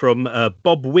question from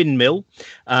Bob Windmill,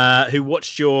 who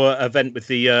watched your event with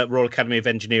the Royal Academy of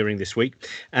Engineering this week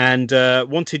and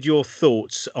wanted your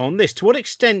thoughts on this. To what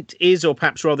extent is, or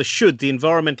perhaps rather should, the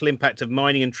environmental impact of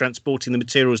mining and transporting the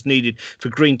materials needed for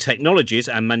green technologies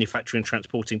and manufacturing and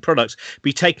transporting products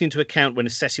be taken into account when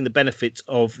assessing the benefits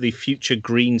of the future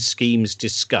green schemes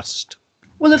discussed?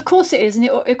 Well, of course it is, and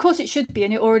of course it should be,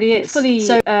 and it already is.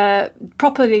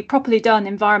 Properly done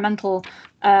environmental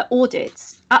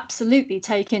audits absolutely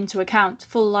take into account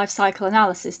full life cycle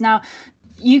analysis. Now,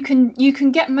 you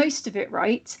can get most of it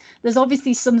right. There's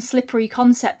obviously some slippery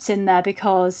concepts in there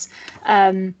because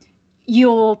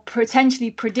you're potentially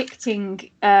predicting.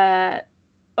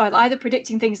 either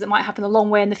predicting things that might happen a long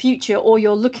way in the future, or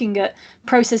you're looking at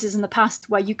processes in the past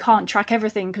where you can't track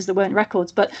everything because there weren't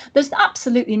records. But there's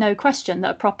absolutely no question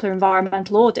that a proper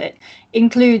environmental audit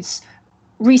includes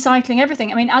recycling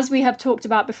everything. I mean, as we have talked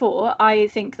about before, I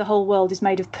think the whole world is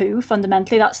made of poo.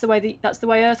 Fundamentally, that's the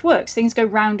way Earth works. Things go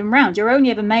round and round. You're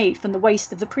only ever made from the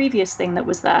waste of the previous thing that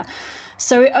was there.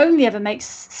 So it only ever makes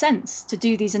sense to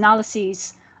do these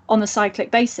analyses on a cyclic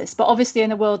basis. But obviously,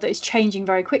 in a world that is changing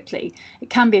very quickly,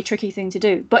 it can be a tricky thing to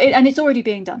do. But it's already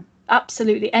being done.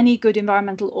 Absolutely, any good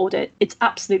environmental audit, it's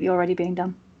absolutely already being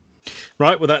done.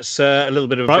 Right, well, that's a little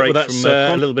bit of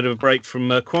a break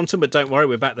from Quantum, but don't worry,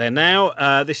 we're back there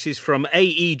now. This is from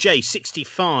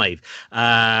AEJ65.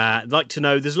 I'd like to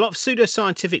know, there's a lot of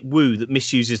pseudoscientific woo that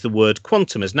misuses the word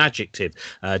quantum as an adjective.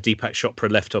 Deepak Chopra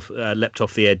leapt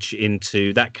off the edge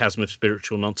into that chasm of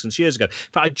spiritual nonsense years ago. In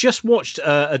fact, I just watched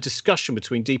a discussion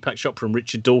between Deepak Chopra and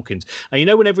Richard Dawkins. And you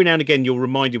know, when every now and again you're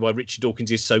reminded why Richard Dawkins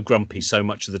is so grumpy so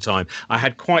much of the time. I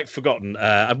had quite forgotten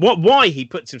why he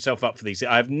puts himself up for these.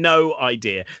 I have no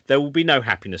idea. There will be no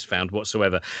happiness found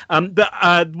whatsoever.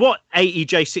 But what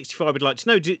AEJ65 would like to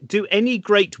know, do any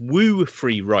great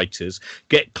woo-free writers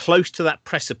get close to that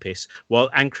precipice while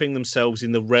anchoring themselves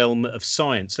in the realm of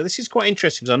science? So this is quite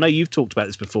interesting, because I know you've talked about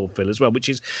this before, Phil, as well, which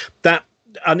is that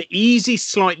uneasy,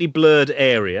 slightly blurred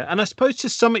area. And I suppose to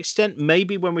some extent,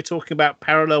 maybe when we're talking about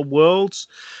parallel worlds,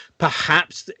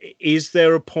 perhaps is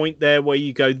there a point there where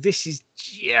you go, this is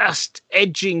just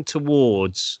edging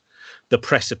towards the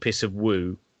precipice of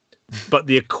woo, but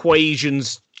the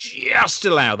equations just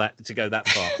allow that to go that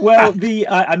far? Well,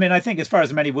 I think as far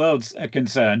as many worlds are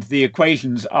concerned, the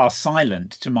equations are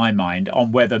silent, to my mind,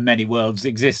 on whether many worlds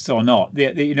exists or not. The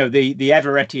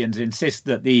Everettians insist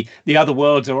that the other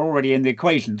worlds are already in the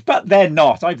equations, but they're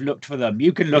not. I've looked for them.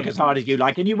 You can look as hard as you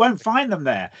like, and you won't find them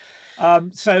there.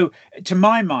 So to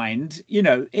my mind,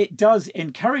 it does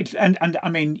encourage, and I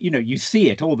mean, you see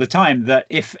it all the time, that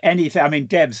if anything, I mean,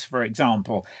 Devs, for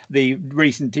example, the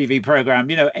recent TV program,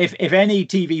 if any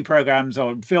TV programs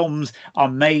or films are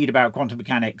made about quantum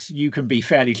mechanics, you can be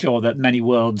fairly sure that many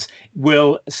worlds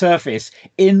will surface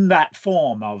in that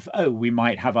form of, we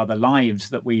might have other lives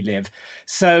that we live.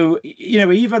 So,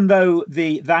 even though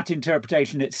that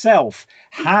interpretation itself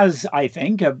has, I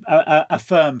think, a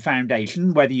firm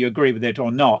foundation, whether you agree with it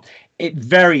or not, it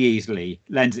very easily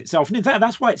lends itself. And in fact,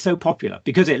 that's why it's so popular,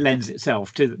 because it lends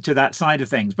itself to that side of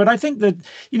things. But I think that,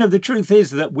 the truth is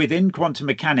that within quantum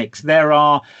mechanics, there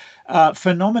are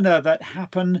phenomena that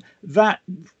happen that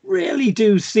really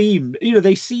do seem,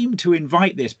 they seem to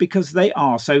invite this because they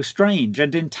are so strange.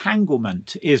 And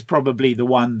entanglement is probably the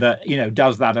one that,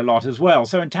 does that a lot as well.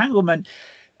 So entanglement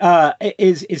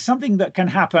is something that can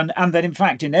happen, and that in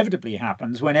fact inevitably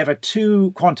happens whenever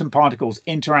two quantum particles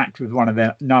interact with one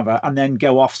another and then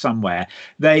go off somewhere.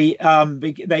 They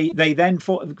then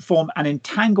form an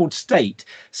entangled state,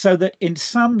 so that in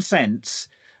some sense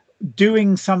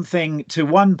doing something to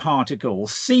one particle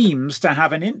seems to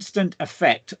have an instant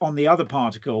effect on the other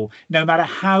particle, no matter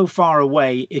how far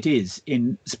away it is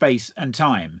in space and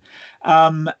time.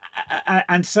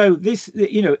 And so this,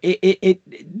 it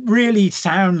really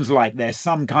sounds like there's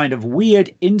some kind of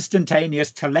weird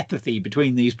instantaneous telepathy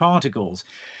between these particles.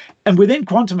 And within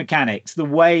quantum mechanics, the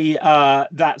way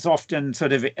that's often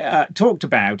sort of talked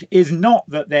about is not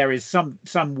that there is some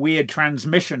weird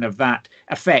transmission of that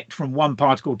effect from one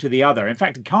particle to the other. In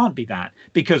fact, it can't be that,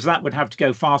 because that would have to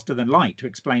go faster than light to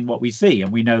explain what we see.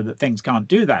 And we know that things can't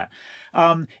do that.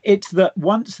 It's that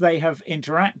once they have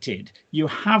interacted, you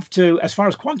have to, as far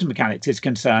as quantum mechanics is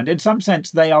concerned, in some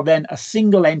sense, they are then a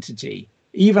single entity.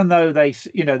 Even though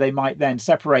they might then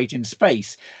separate in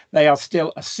space, they are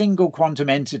still a single quantum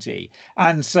entity.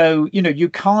 And so, you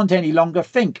can't any longer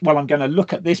think, well, I'm going to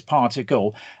look at this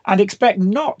particle and expect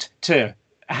not to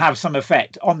have some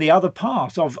effect on the other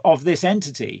part of this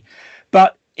entity.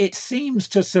 But it seems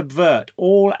to subvert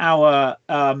all our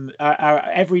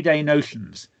everyday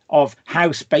notions of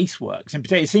how space works. In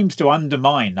particular, it seems to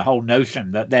undermine the whole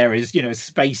notion that there is,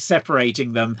 space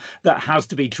separating them that has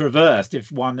to be traversed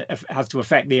if one has to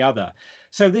affect the other.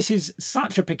 So this is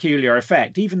such a peculiar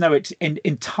effect, even though it's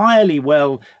entirely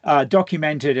well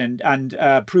documented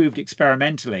and proved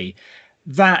experimentally,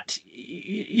 that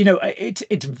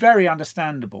it's very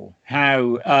understandable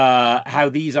how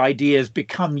these ideas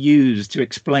become used to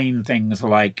explain things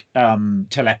like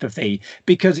telepathy,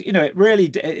 because it really,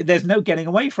 there's no getting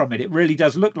away from it. It really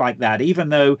does look like that, even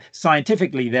though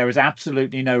scientifically there is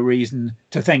absolutely no reason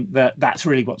to think that that's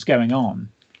really what's going on.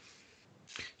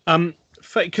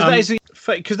 Because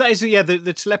that is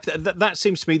the telepathy. That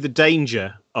seems to me the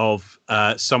danger of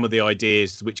some of the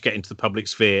ideas which get into the public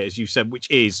sphere, as you said, which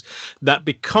is that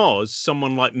because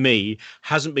someone like me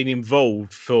hasn't been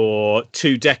involved for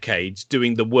 2 decades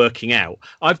doing the working out,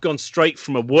 I've gone straight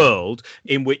from a world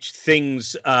in which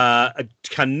things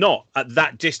cannot, at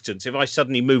that distance, if I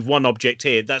suddenly move one object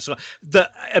here,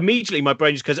 that immediately my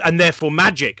brain just goes, and therefore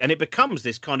magic, and it becomes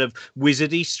this kind of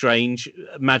wizardy, strange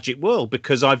magic world,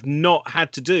 because I've not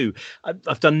had to do,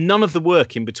 I've done none of the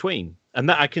work in between. And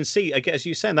that I can see, as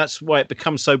you saying, that's why it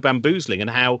becomes so bamboozling, and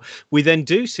how we then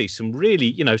do see some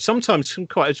really, sometimes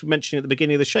quite, as we mentioned at the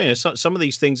beginning of the show, some of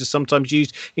these things are sometimes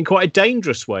used in quite a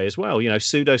dangerous way as well.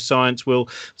 Pseudoscience will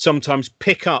sometimes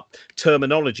pick up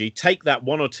terminology, take that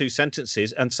 1 or 2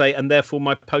 sentences and say, and therefore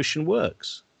my potion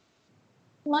works.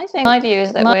 My view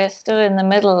is that we're still in the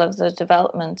middle of the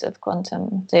development of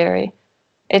quantum theory.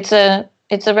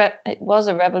 It was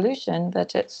a revolution,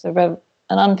 but it's an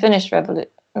unfinished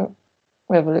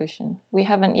revolution. We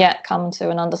haven't yet come to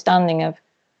an understanding of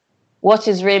what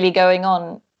is really going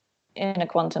on in a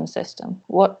quantum system.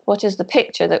 What is the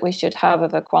picture that we should have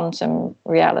of a quantum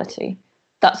reality?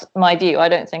 That's my view. I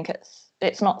don't think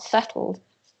it's not settled.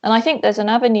 And I think there's an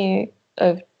avenue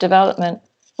of development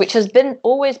which has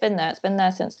always been there. It's been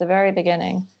there since the very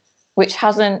beginning, which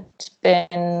hasn't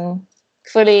been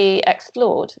fully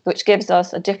explored, which gives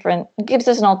us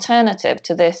an alternative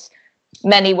to this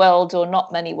many worlds or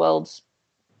not many worlds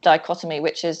dichotomy,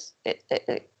 which is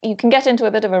you can get into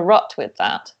a bit of a rut with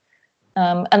that,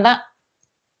 and that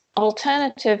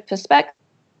alternative perspective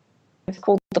is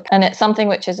called and it's something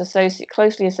which is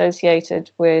closely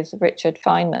associated with Richard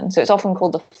Feynman. So it's often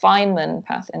called the Feynman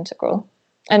path integral,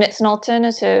 and it's an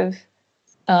alternative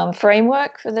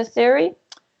framework for the theory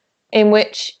in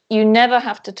which you never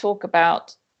have to talk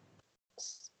about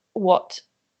what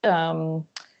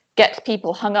gets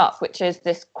people hung up, which is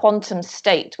this quantum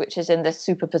state, which is in this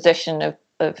superposition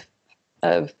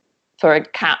of for a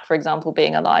cat, for example,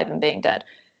 being alive and being dead.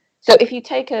 So if you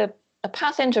take a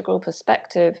path integral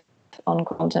perspective on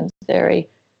quantum theory,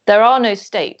 there are no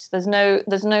states. There's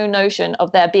no notion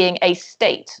of there being a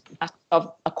state,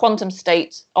 of a quantum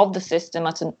state of the system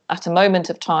at a moment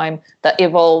of time that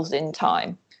evolves in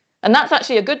time. And that's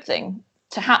actually a good thing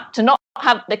to not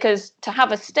have, because to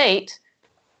have a state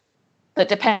that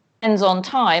depends on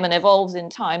time and evolves in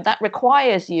time, that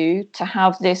requires you to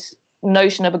have this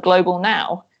notion of a global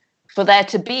now, for there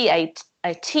to be a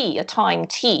time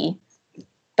t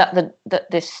that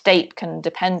this state can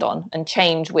depend on and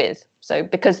change with. So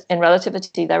because in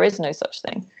relativity there is no such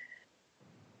thing.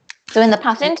 So in the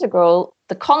path integral,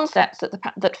 the concepts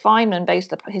that Feynman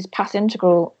based his path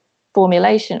integral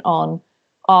formulation on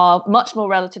are much more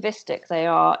relativistic. They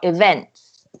are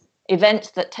events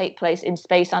that take place in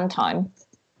space and time,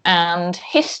 and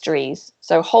histories,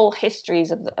 so whole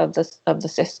histories of the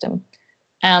system.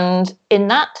 And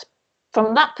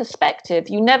from that perspective,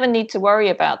 you never need to worry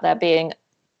about there being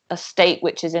a state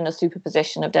which is in a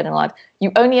superposition of dead and alive.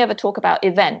 You only ever talk about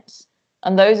events,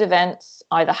 and those events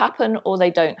either happen or they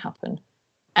don't happen.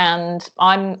 And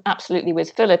I'm absolutely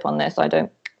with Philip on this. I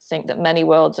don't think that many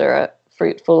worlds are a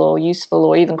fruitful or useful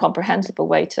or even comprehensible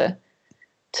way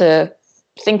to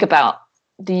think about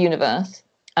the universe.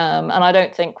 And I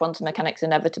don't think quantum mechanics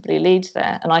inevitably leads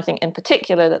there. And I think in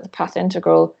particular that the path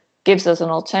integral gives us an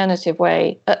alternative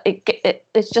way.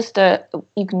 It's just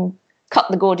you can cut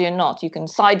the Gordian knot. You can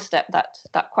sidestep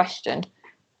that question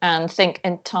and think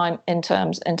in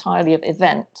terms entirely of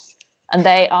events. And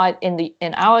they are in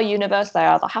our universe, they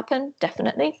either happen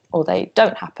definitely or they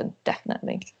don't happen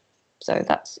definitely. So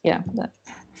that's But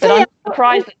I'm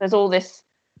surprised that there's all this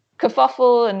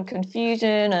kerfuffle and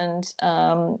confusion, and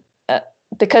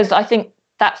because I think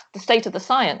that's the state of the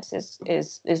science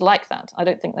is like that. I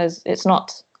don't think it's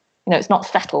not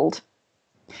settled.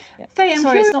 Yeah. Faye,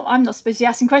 I'm not supposed to be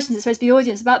asking questions. It's supposed to be the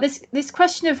audience about this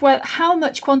question of how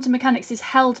much quantum mechanics is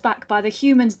held back by the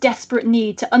human's desperate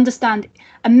need to understand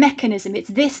a mechanism. It's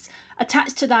this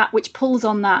attached to that which pulls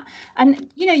on that.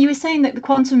 And you were saying that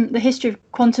the history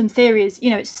of quantum theory is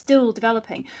it's still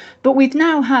developing, but we've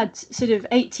now had sort of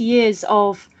 80 years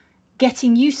of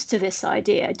getting used to this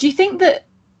idea. Do you think that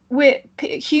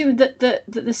that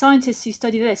the scientists who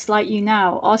study this, like you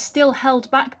now, are still held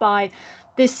back by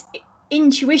this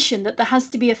intuition that there has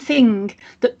to be a thing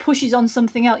that pushes on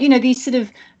something else, these sort of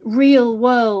real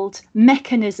world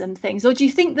mechanism things? Or do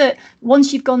you think that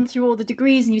once you've gone through all the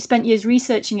degrees and you've spent years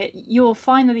researching it, you're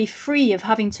finally free of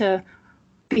having to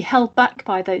be held back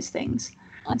by those things?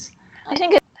 I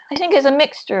think it's a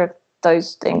mixture of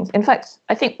those things. In fact,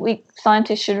 I think we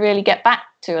scientists should really get back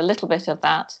to a little bit of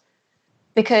that,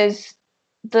 because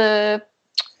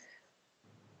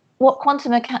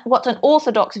what's an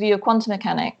orthodox view of quantum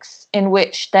mechanics, in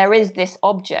which there is this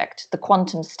object, the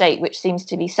quantum state, which seems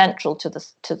to be central to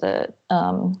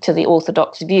the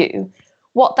orthodox view.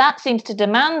 What that seems to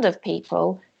demand of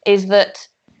people is that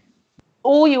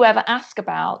all you ever ask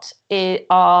about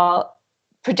are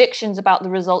predictions about the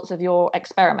results of your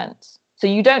experiments. So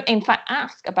you don't, in fact,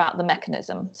 ask about the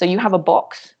mechanism. So you have a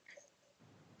box,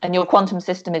 and your quantum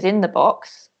system is in the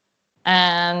box,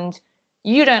 and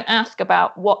you don't ask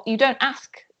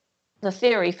the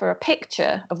theory for a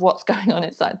picture of what's going on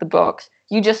inside the box.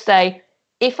 You just say,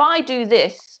 if I do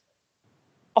this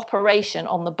operation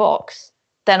on the box,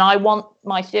 then I want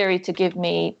my theory to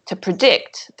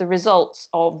predict the results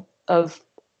of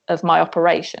my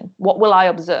operation. What will I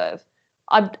observe?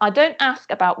 I don't ask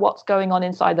about what's going on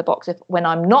inside the box when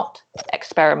I'm not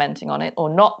experimenting on it or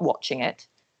not watching it.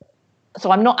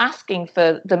 So I'm not asking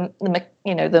for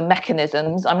the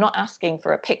mechanisms. I'm not asking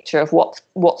for a picture of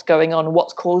what's going on,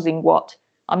 what's causing what.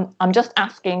 I'm just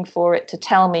asking for it to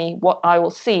tell me what I will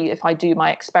see if I do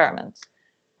my experiments.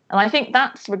 And I think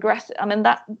that's regressive. I mean,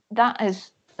 that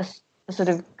is a sort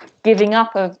of giving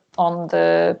up on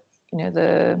the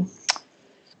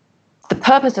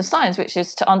purpose of science, which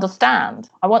is to understand.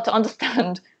 I want to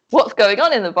understand what's going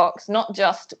on in the box, not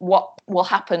just what will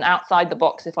happen outside the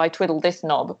box if I twiddle this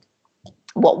knob.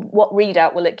 What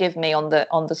readout will it give me on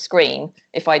the screen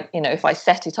if I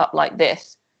set it up like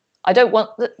this? I don't want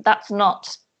that's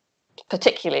not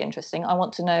particularly interesting. I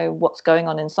want to know what's going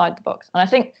on inside the box. And I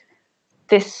think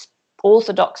this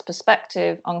orthodox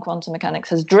perspective on quantum mechanics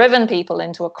has driven people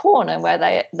into a corner where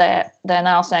they're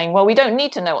now saying, well, we don't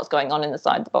need to know what's going on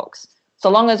inside the box. So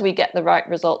long as we get the right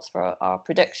results for our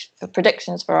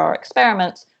predictions for our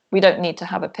experiments, we don't need to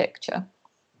have a picture.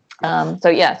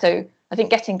 So I think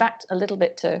getting back a little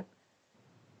bit to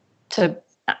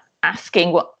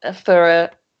asking for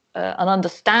an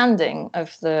understanding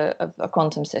of a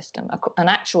quantum system, an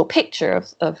actual picture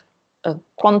of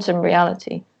quantum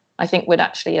reality, I think would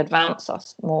actually advance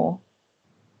us more.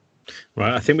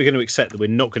 Right, I think we're going to accept that we're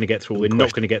not going to get through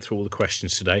all the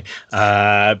questions today,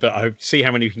 but I see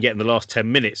how many we can get in the last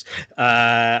 10 minutes.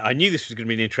 I knew this was going to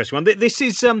be an interesting one. This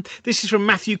is from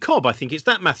Matthew Cobb. I think it's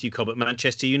that Matthew Cobb at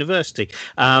Manchester University,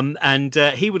 and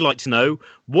he would like to know,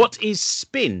 what is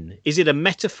spin? Is it a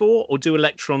metaphor, or do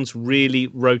electrons really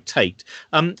rotate?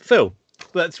 Phil,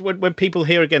 that's when people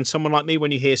hear, again, someone like me,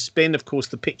 when you hear spin, of course,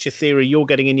 the picture theory you're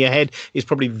getting in your head is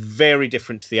probably very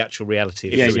different to the actual reality.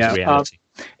 If there is reality.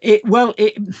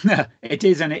 It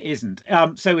is and it isn't.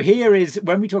 So here is,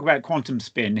 when we talk about quantum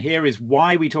spin, here is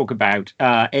why we talk about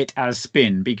it as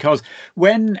spin. Because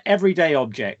when everyday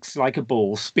objects like a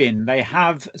ball spin, they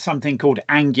have something called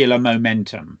angular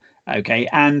momentum. Okay,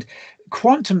 and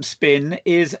quantum spin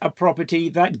is a property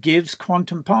that gives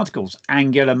quantum particles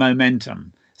angular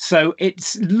momentum. So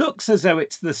it looks as though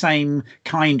it's the same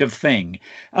kind of thing.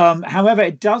 However,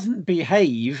 it doesn't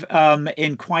behave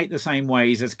in quite the same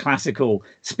ways as classical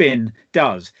spin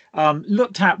does.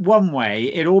 Looked at one way,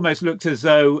 it almost looks as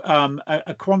though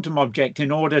a quantum object,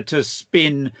 in order to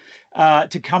spin,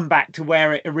 to come back to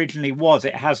where it originally was,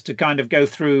 it has to kind of go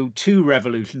through 2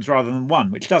 revolutions rather than 1,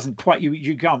 which doesn't quite,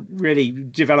 you can't really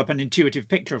develop an intuitive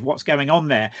picture of what's going on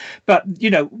there. But,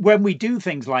 when we do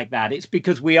things like that, it's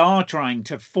because we are trying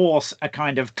to force a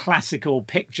kind of classical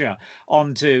picture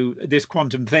onto this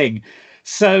quantum thing.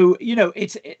 So,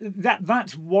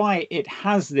 that's why it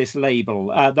has this label.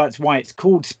 That's why it's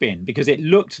called spin, because it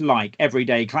looked like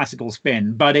everyday classical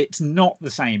spin, but it's not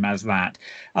the same as that.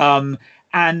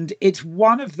 And it's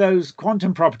one of those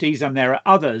quantum properties, and there are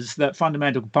others that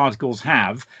fundamental particles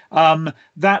have,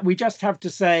 that we just have to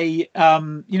say,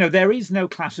 there is no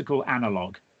classical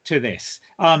analog to this.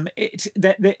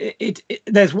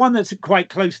 There's one that's quite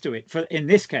close to it in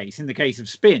this case, in the case of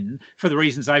spin, for the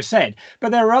reasons I've said.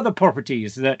 But there are other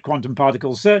properties that quantum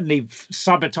particles, certainly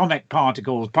subatomic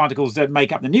particles that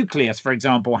make up the nucleus, for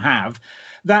example, have,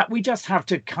 that we just have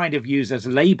to kind of use as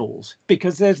labels,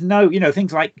 because there's no,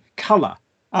 things like color.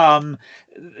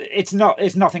 It's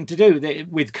nothing to do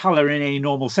with color in any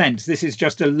normal sense. This is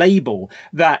just a label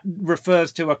that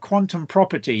refers to a quantum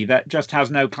property that just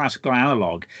has no classical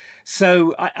analog.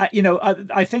 So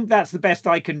I think that's the best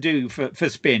I can do for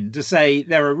spin, to say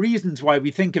there are reasons why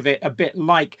we think of it a bit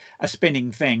like a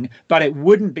spinning thing, but it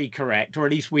wouldn't be correct, or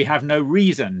at least we have no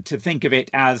reason to think of it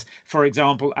as, for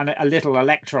example, a little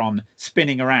electron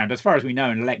spinning around. As far as we know,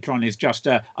 an electron is just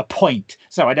a point,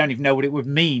 so I don't even know what it would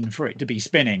mean for it to be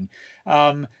spinning.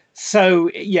 It's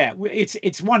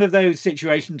one of those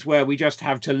situations where we just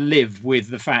have to live with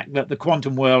the fact that the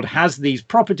quantum world has these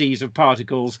properties of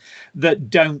particles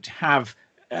that don't have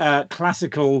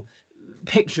classical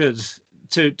pictures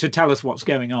to tell us what's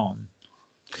going on.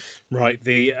 Right.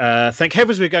 Thank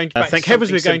heavens we're going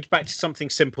back to something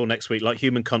simple next week, like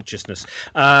human consciousness.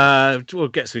 We'll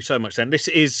get through so much then. This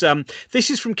is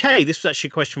from Kay. This was actually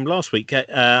a question from last week.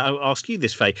 I'll ask you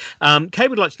this, Faye. Kay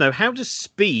would like to know, how does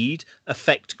speed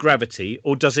affect gravity,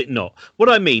 or does it not? What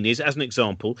I mean is, as an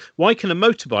example, why can a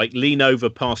motorbike lean over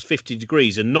past 50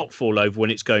 degrees and not fall over when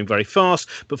it's going very fast,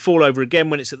 but fall over again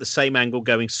when it's at the same angle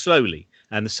going slowly?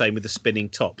 And the same with the spinning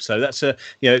top. So that's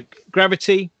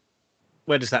gravity.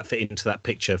 Where does that fit into that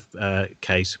picture,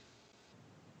 Case?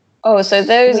 Oh, so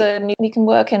those are, we can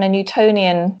work in a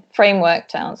Newtonian framework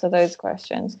to answer those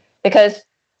questions. Because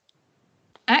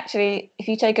actually, if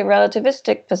you take a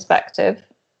relativistic perspective,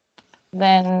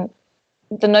 then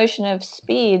the notion of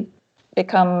speed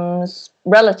becomes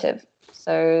relative.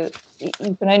 So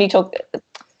you can only talk,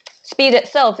 speed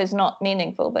itself is not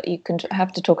meaningful, but you can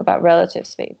have to talk about relative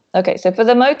speed. Okay, so for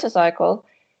the motorcycle,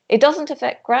 it doesn't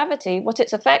affect gravity. What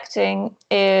it's affecting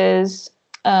is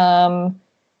the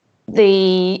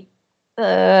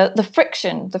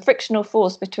friction, the frictional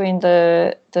force between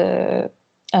the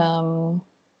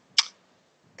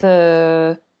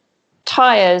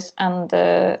tires and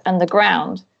the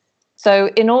ground. So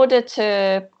in order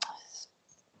to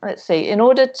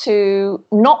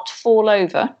not fall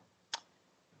over,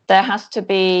 there has to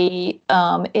be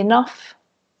enough.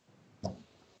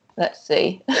 Let's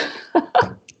see.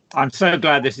 I'm so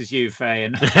glad this is you, Faye.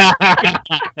 And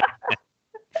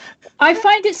I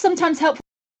find it sometimes helpful,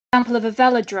 for example, of a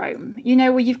velodrome,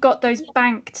 where you've got those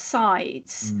banked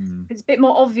sides. It's a bit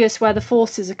more obvious where the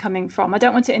forces are coming from. I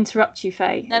don't want to interrupt you,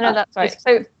 Faye. No, that's right.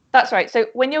 So that's right. So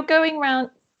when you're going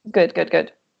around, good.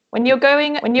 When you're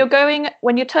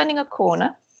turning a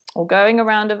corner or going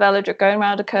around a velodrome, going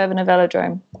around a curve in a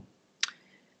velodrome,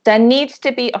 there needs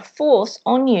to be a force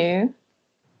on you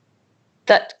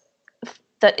that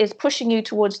is pushing you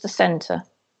towards the center.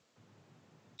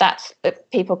 That's,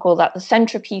 people call that the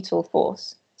centripetal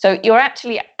force. So you're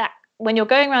actually, when you're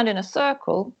going around in a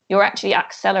circle, you're actually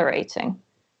accelerating.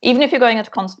 Even if you're going at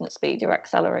a constant speed, you're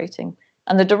accelerating.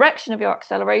 And the direction of your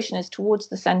acceleration is towards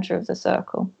the center of the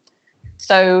circle.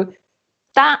 So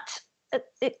that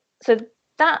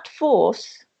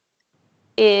force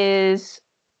is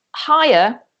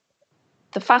higher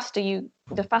the faster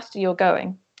you're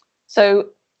going. So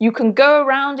you can go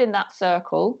around in that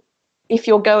circle if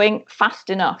you're going fast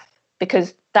enough,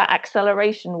 because that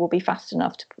acceleration will be fast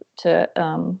enough to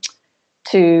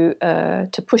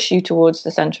push you towards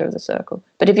the center of the circle.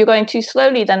 But if you're going too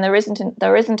slowly, then there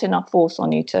isn't enough force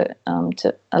on you to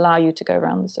allow you to go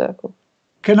around the circle.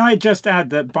 Can I just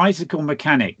add that bicycle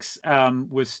mechanics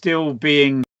was still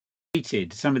being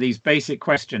debated, some of these basic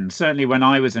questions, certainly when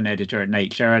I was an editor at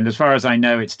Nature, and as far as I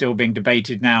know, it's still being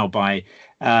debated now by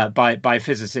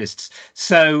physicists.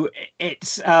 So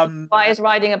it's why is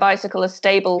riding a bicycle a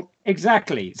stable?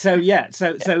 Exactly. So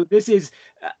so this is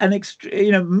an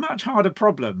much harder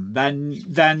problem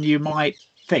than you might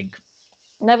think.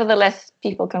 Nevertheless,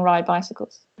 people can ride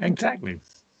bicycles. Exactly.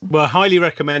 Well, highly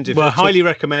recommended.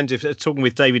 Talking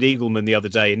with David Eagleman the other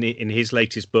day in his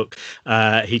latest book,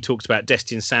 he talked about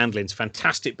Destin Sandlin's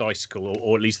fantastic bicycle,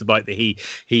 or at least the bike that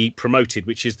he promoted,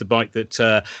 which is the bike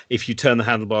that if you turn the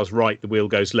handlebars right, the wheel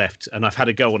goes left. And I've had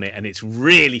a go on it, and it's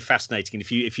really fascinating. And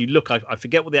if you look, I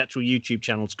forget what the actual YouTube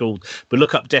channel's called, but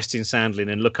look up Destin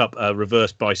Sandlin and look up a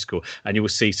reverse bicycle, and you will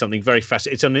see something very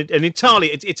fascinating. It's on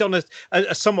it's on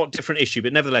a somewhat different issue,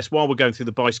 but nevertheless, while we're going through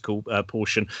the bicycle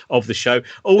portion of the show.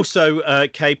 Also,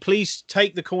 Kay, please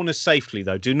take the corners safely,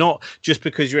 though. Do not, just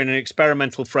because you're in an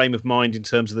experimental frame of mind in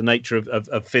terms of the nature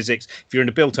of physics, if you're in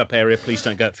a built-up area, please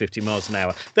don't go at 50 miles an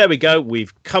hour. There we go.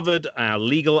 We've covered our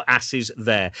legal asses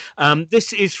there.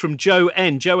 This is from Joe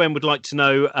N. Joe N would like to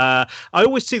know, I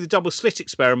always see the double slit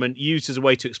experiment used as a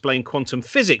way to explain quantum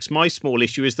physics. My small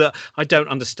issue is that I don't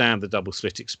understand the double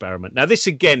slit experiment. Now, this,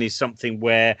 again, is something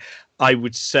where I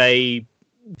would say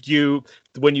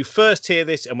when you first hear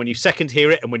this, and when you second hear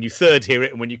it, and when you third hear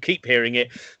it, and when you keep hearing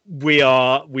it,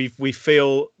 we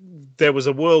feel there was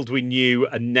a world we knew,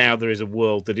 and now there is a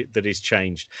world that is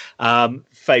changed.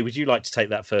 Faye, would you like to take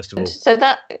that first of all? So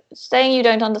that saying you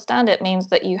don't understand it means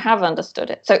that you have understood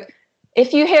it. So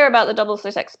if you hear about the double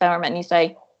slit experiment and you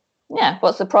say, yeah,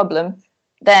 what's the problem?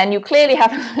 Then you clearly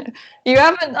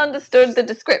haven't understood the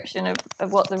description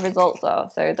of what the results are.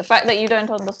 So the fact that you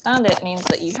don't understand it means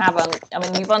that you haven't. I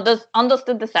mean, you've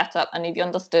understood the setup, and you've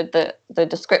understood the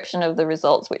description of the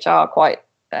results, which are quite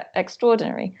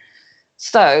extraordinary.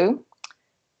 So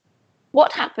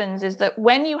what happens is that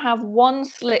when you have one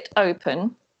slit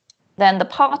open, then the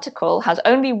particle has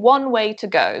only one way to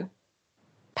go,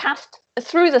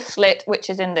 through the slit,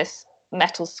 which is in this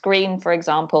metal screen, for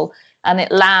example, and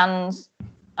it lands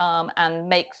and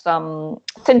makes some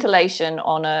scintillation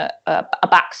on a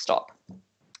backstop.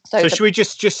 So should we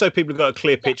just so people have got a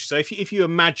clear picture? So if you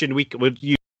imagine we would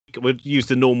use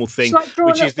the normal thing,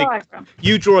 which is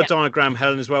you draw a diagram,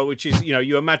 Helen, as well, which is,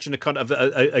 you imagine a kind of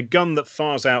a gun that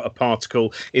fires out a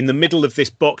particle in the middle of this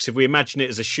box. If we imagine it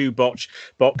as a shoe box,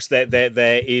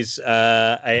 there is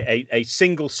a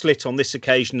single slit on this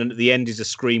occasion, and at the end is a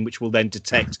screen which will then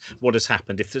detect what has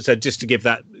happened. So just to give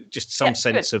that just some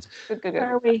sense of good.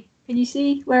 Where are we? Can you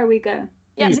see where are we going?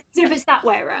 Yeah, if it's that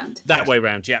way around. That way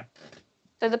around, yeah.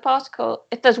 So the particle,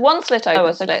 if there's one slit over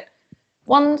a slit,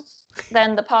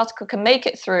 then the particle can make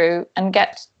it through and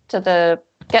get to the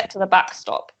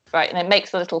backstop, right? And it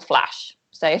makes a little flash.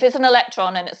 So if it's an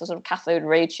electron and it's a sort of cathode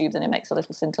ray tube, then it makes a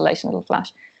little scintillation, a little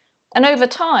flash. And over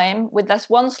time, with this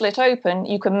one slit open,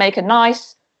 you can make a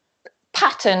nice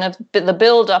pattern of the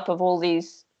build-up of all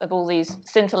these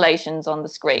scintillations on the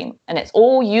screen, and it's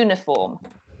all uniform.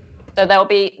 So there'll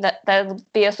be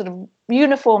a sort of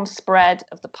uniform spread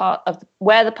of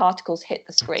where the particles hit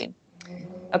the screen.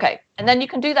 Okay, and then you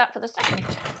can do that for the second.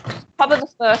 Cover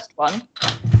the first one,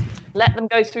 let them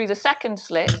go through the second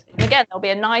slit, and again there'll be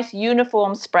a nice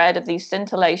uniform spread of these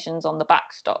scintillations on the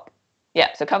backstop.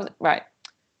 Yeah, so cover right.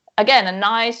 Again, a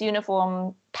nice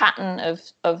uniform pattern of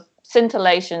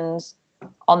scintillations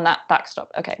on that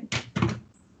backstop. Okay.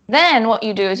 Then what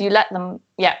you do is you let them,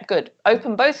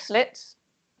 open both slits.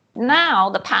 Now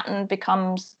the pattern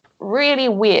becomes really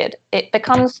weird. It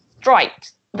becomes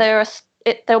striped.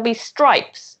 There'll be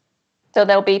stripes. So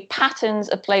there'll be patterns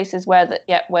of places where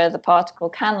the particle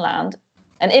can land.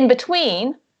 And in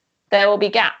between, there will be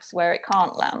gaps where it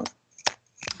can't land.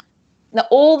 Now,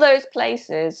 all those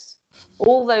places,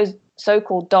 all those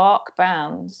so-called dark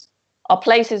bands, are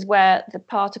places where the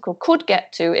particle could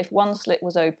get to if one slit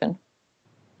was open.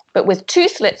 But with two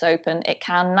slits open, it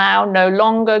can now no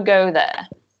longer go there.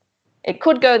 It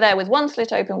could go there with one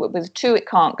slit open, but with two, it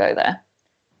can't go there.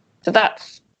 So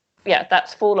that's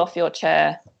fall off your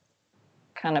chair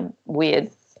kind of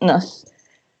weirdness.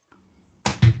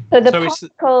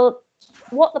 So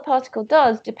what the particle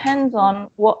does depends on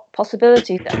what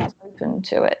possibilities it has open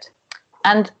to it.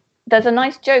 And there's a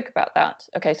nice joke about that.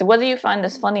 Okay, so whether you find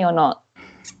this funny or not,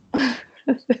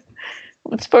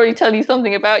 it's probably tell you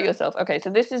something about yourself. Okay, so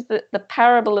this is the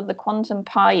parable of the quantum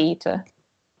pie eater.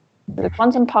 The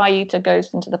quantum pie eater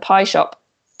goes into the pie shop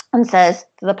and says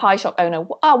to the pie shop owner,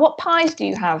 what pies do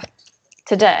you have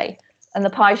today? And the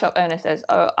pie shop owner says,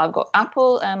 I've got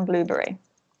apple and blueberry.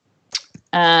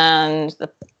 And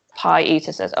the pie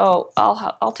eater says,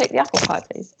 I'll take the apple pie,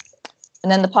 please.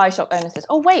 And then the pie shop owner says,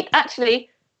 wait, actually,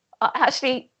 I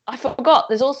forgot,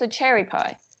 there's also cherry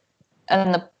pie.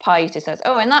 And the pie eater says,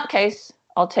 in that case,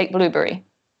 I'll take blueberry.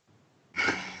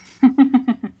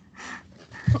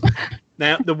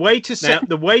 Now, the way to set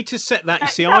that, you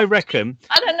see, I reckon.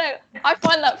 I don't know. I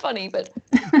find that funny, but.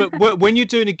 But when you're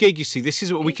doing a gig, you see, this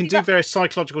is what we can do various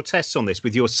psychological tests on this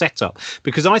with your setup.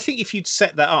 Because I think if you'd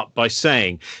set that up by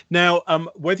saying, now,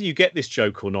 whether you get this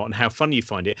joke or not and how funny you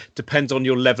find it depends on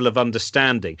your level of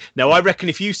understanding. Now, I reckon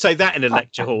if you say that in a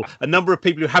lecture hall, a number of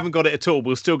people who haven't got it at all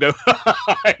will still go,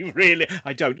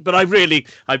 I don't. But I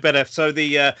better. So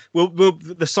the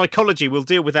psychology, we'll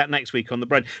deal with that next week on the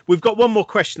brain. We've got one more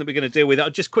question that we're going to deal with. I'll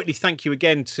just quickly thank you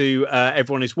again to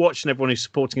everyone who's watched and everyone who's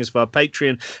supporting us via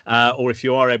Patreon, or if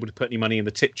you are able to put any money in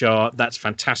the tip jar, that's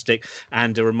fantastic.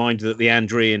 And a reminder that the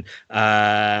Andrean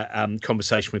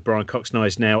conversation with Brian Cox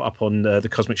is now up on the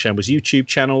Cosmic Shambles YouTube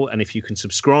channel, and if you can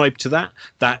subscribe to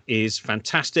that is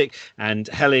fantastic. And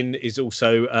Helen is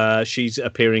also she's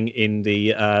appearing in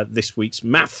the this week's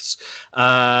Maths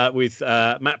with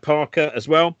Matt Parker as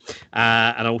well,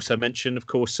 and I also mentioned, of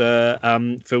course,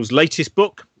 Phil's latest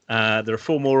book. There are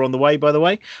 4 more on the way, by the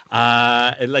way.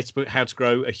 A latest book, How to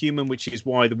Grow a Human, which is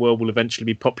why the world will eventually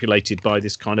be populated by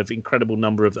this kind of incredible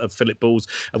number of Philip Balls,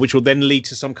 which will then lead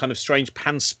to some kind of strange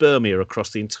panspermia across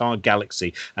the entire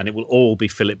galaxy, and it will all be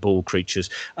Philip Ball creatures.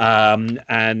 And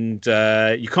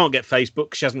you can't get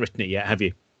Facebook. She hasn't written it yet, have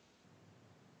you?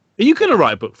 Are you going to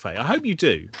write a book, Faye? I hope you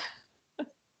do.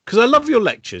 Because I love your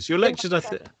lectures. Your lectures, I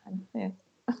think. Yeah.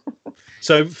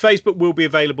 So Facebook will be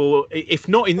available, if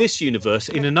not in this universe,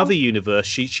 in another universe.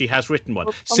 She has written one.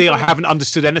 See, I haven't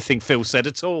understood anything Phil said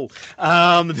at all.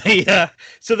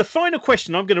 So the final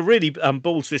question, I'm going to really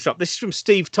balls this up. This is from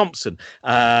Steve Thompson,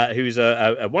 who's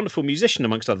a wonderful musician,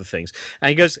 amongst other things. And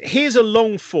he goes, here's a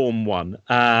long form one.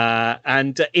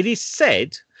 And it is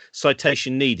said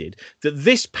citation needed, that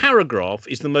this paragraph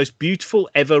is the most beautiful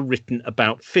ever written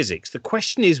about physics. The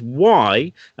question is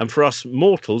why, and for us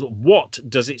mortals, what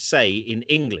does it say in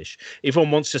English? If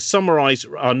one wants to summarize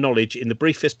our knowledge in the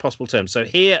briefest possible terms. So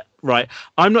here, right,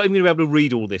 I'm not even going to be able to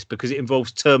read all this because it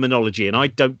involves terminology, and I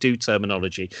don't do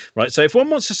terminology, right? So if one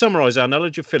wants to summarize our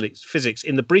knowledge of physics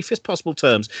in the briefest possible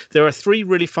terms, there are three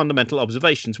really fundamental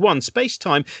observations. One,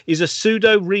 space-time is a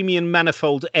pseudo-Riemann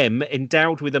manifold M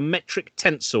endowed with a metric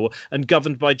tensor and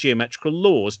governed by geometrical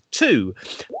laws. Two,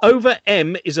 over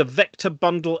M is a vector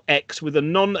bundle X with a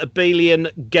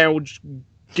non-abelian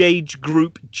gauge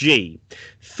group G.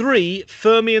 Three,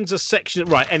 fermions are section...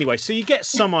 Right, anyway, so you get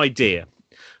some idea.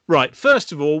 Right,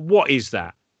 first of all, what is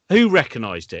that? Who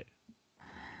recognised it?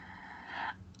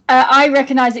 I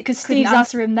recognise it because Steve's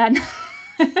answer him then.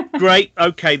 Great.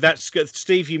 Okay, that's good.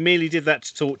 Steve, you merely did that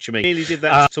to torture me.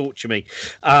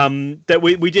 That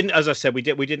we didn't, as I said, we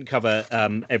didn't cover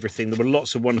everything. There were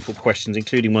lots of wonderful questions,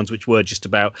 including ones which were just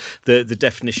about the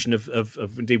definition of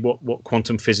indeed what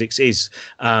quantum physics is.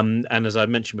 And as I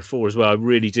mentioned before as well, I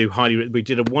really do highly. We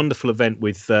did a wonderful event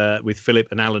with Philip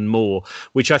and Alan Moore,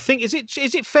 which I think is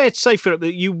it fair to say, Philip,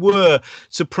 that you were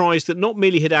surprised that not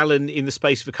merely had Alan in the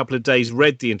space of a couple of days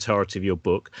read the entirety of your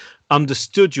book,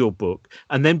 understood your book,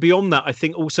 and then beyond that, I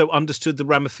think also understood the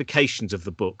ramifications of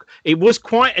the book. It was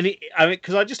quite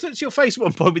because I just looked at your face at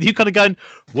one point with you kind of going,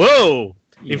 whoa,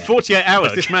 in 48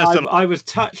 hours, this man's done. I was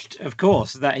touched, of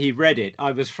course, that he read it.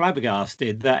 I was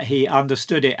flabbergasted that he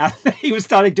understood it. And he was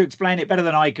starting to explain it better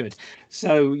than I could.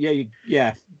 So, you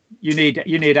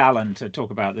need Alan to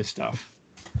talk about this stuff.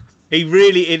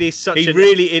 It is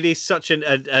such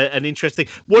an interesting.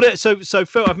 So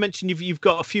Phil, I've mentioned you've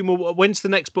got a few more. When's the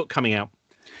next book coming out?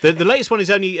 The latest one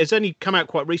has only come out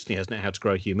quite recently, hasn't it? How to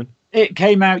Grow a Human. It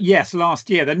came out, yes, last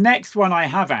year. The next one I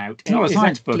have out is not a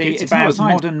science book. It's about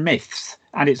modern myths,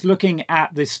 and it's looking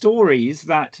at the stories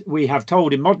that we have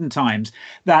told in modern times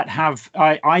that have,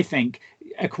 I think,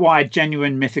 acquired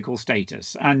genuine mythical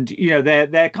status. And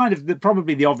they're kind of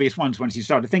probably the obvious ones once you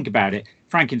start to think about it.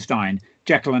 Frankenstein,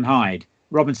 Jekyll and Hyde,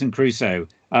 Robinson Crusoe,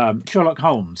 Sherlock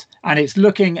Holmes. And it's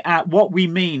looking at what we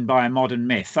mean by a modern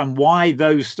myth and why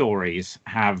those stories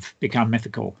have become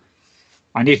mythical.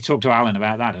 I need to talk to Alan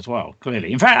about that as well,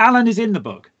 clearly. In fact, Alan is in the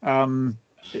book,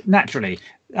 naturally.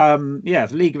 The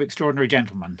League of Extraordinary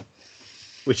Gentlemen.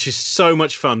 Which is so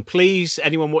much fun. Please,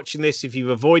 anyone watching this, if you've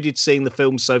avoided seeing the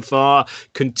film so far,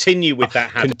 continue with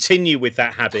that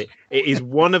habit. It is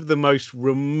one of the most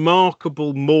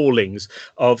remarkable maulings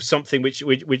of something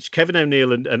which Kevin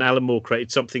O'Neill and Alan Moore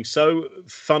created, something so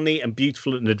funny and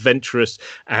beautiful and adventurous.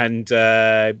 And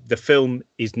the film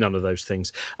is none of those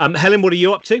things. Helen, what are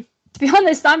you up to? To be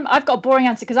honest, I've got a boring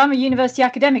answer because I'm a university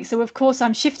academic. So, of course,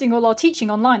 I'm shifting all our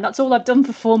teaching online. That's all I've done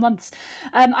for 4 months.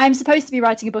 I'm supposed to be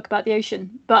writing a book about the ocean,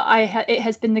 but it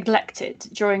has been neglected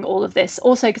during all of this.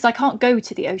 Also, because I can't go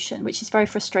to the ocean, which is very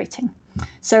frustrating.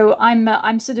 So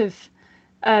I'm sort of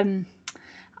I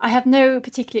have no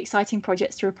particularly exciting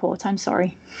projects to report. I'm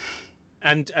sorry.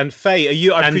 And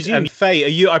Faye,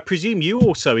 I presume you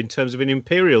also, in terms of an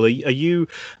Imperial, are you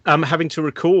having to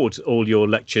record all your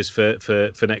lectures for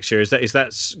next year? Is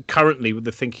that currently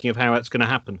the thinking of how that's going to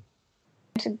happen?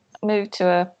 To move to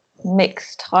a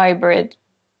mixed hybrid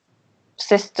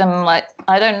system,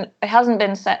 it hasn't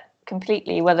been set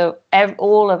completely whether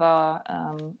all of our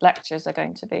lectures are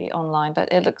going to be online,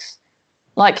 but it looks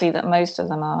likely that most of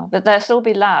them are. But there'll still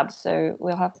be labs, so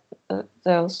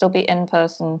there'll still be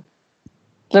in-person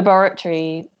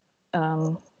laboratory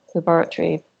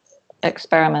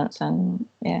experiments and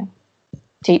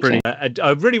teaching.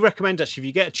 I really recommend, actually, if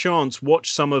you get a chance,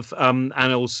 watch some of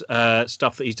Anil's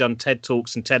stuff that he's done, TED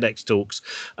Talks and TEDx Talks,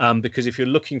 because if you're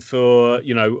looking for,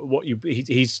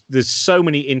 there's so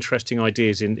many interesting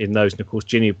ideas in those, and of course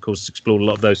Ginny, of course, explored a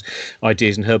lot of those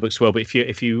ideas in her book as well. But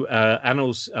if you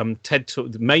Anil's TED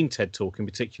Talk, the main TED Talk in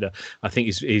particular, I think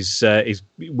is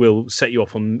will set you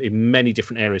off in many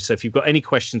different areas. So if you've got any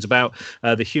questions about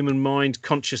the human mind,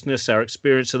 consciousness, our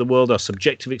experience of the world, our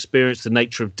subjective experience, the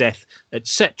nature of death,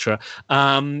 etc.,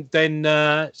 then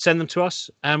send them to us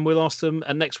and we'll ask them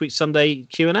at next week's Sunday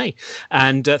Q&A.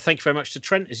 And thank you very much to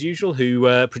Trent, as usual,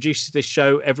 who produces this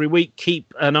show every week.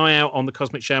 Keep an eye out on the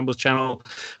Cosmic Shambles channel.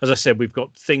 As I said, we've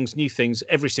got new things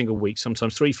every single week,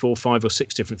 sometimes 3, 4, 5 or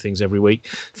 6 different things every week.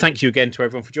 Thank you again to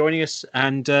everyone for joining us,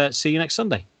 and see you next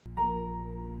Sunday.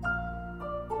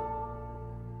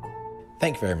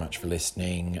 Thank you very much for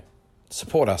listening.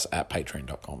 Support us at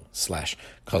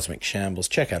patreon.com/Cosmic Shambles.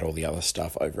 Check out all the other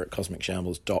stuff over at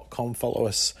cosmicshambles.com. Follow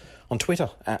us on Twitter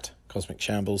at Cosmic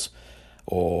Shambles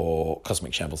or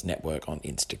Cosmic Shambles Network on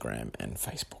Instagram and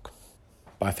Facebook.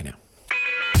 Bye for now.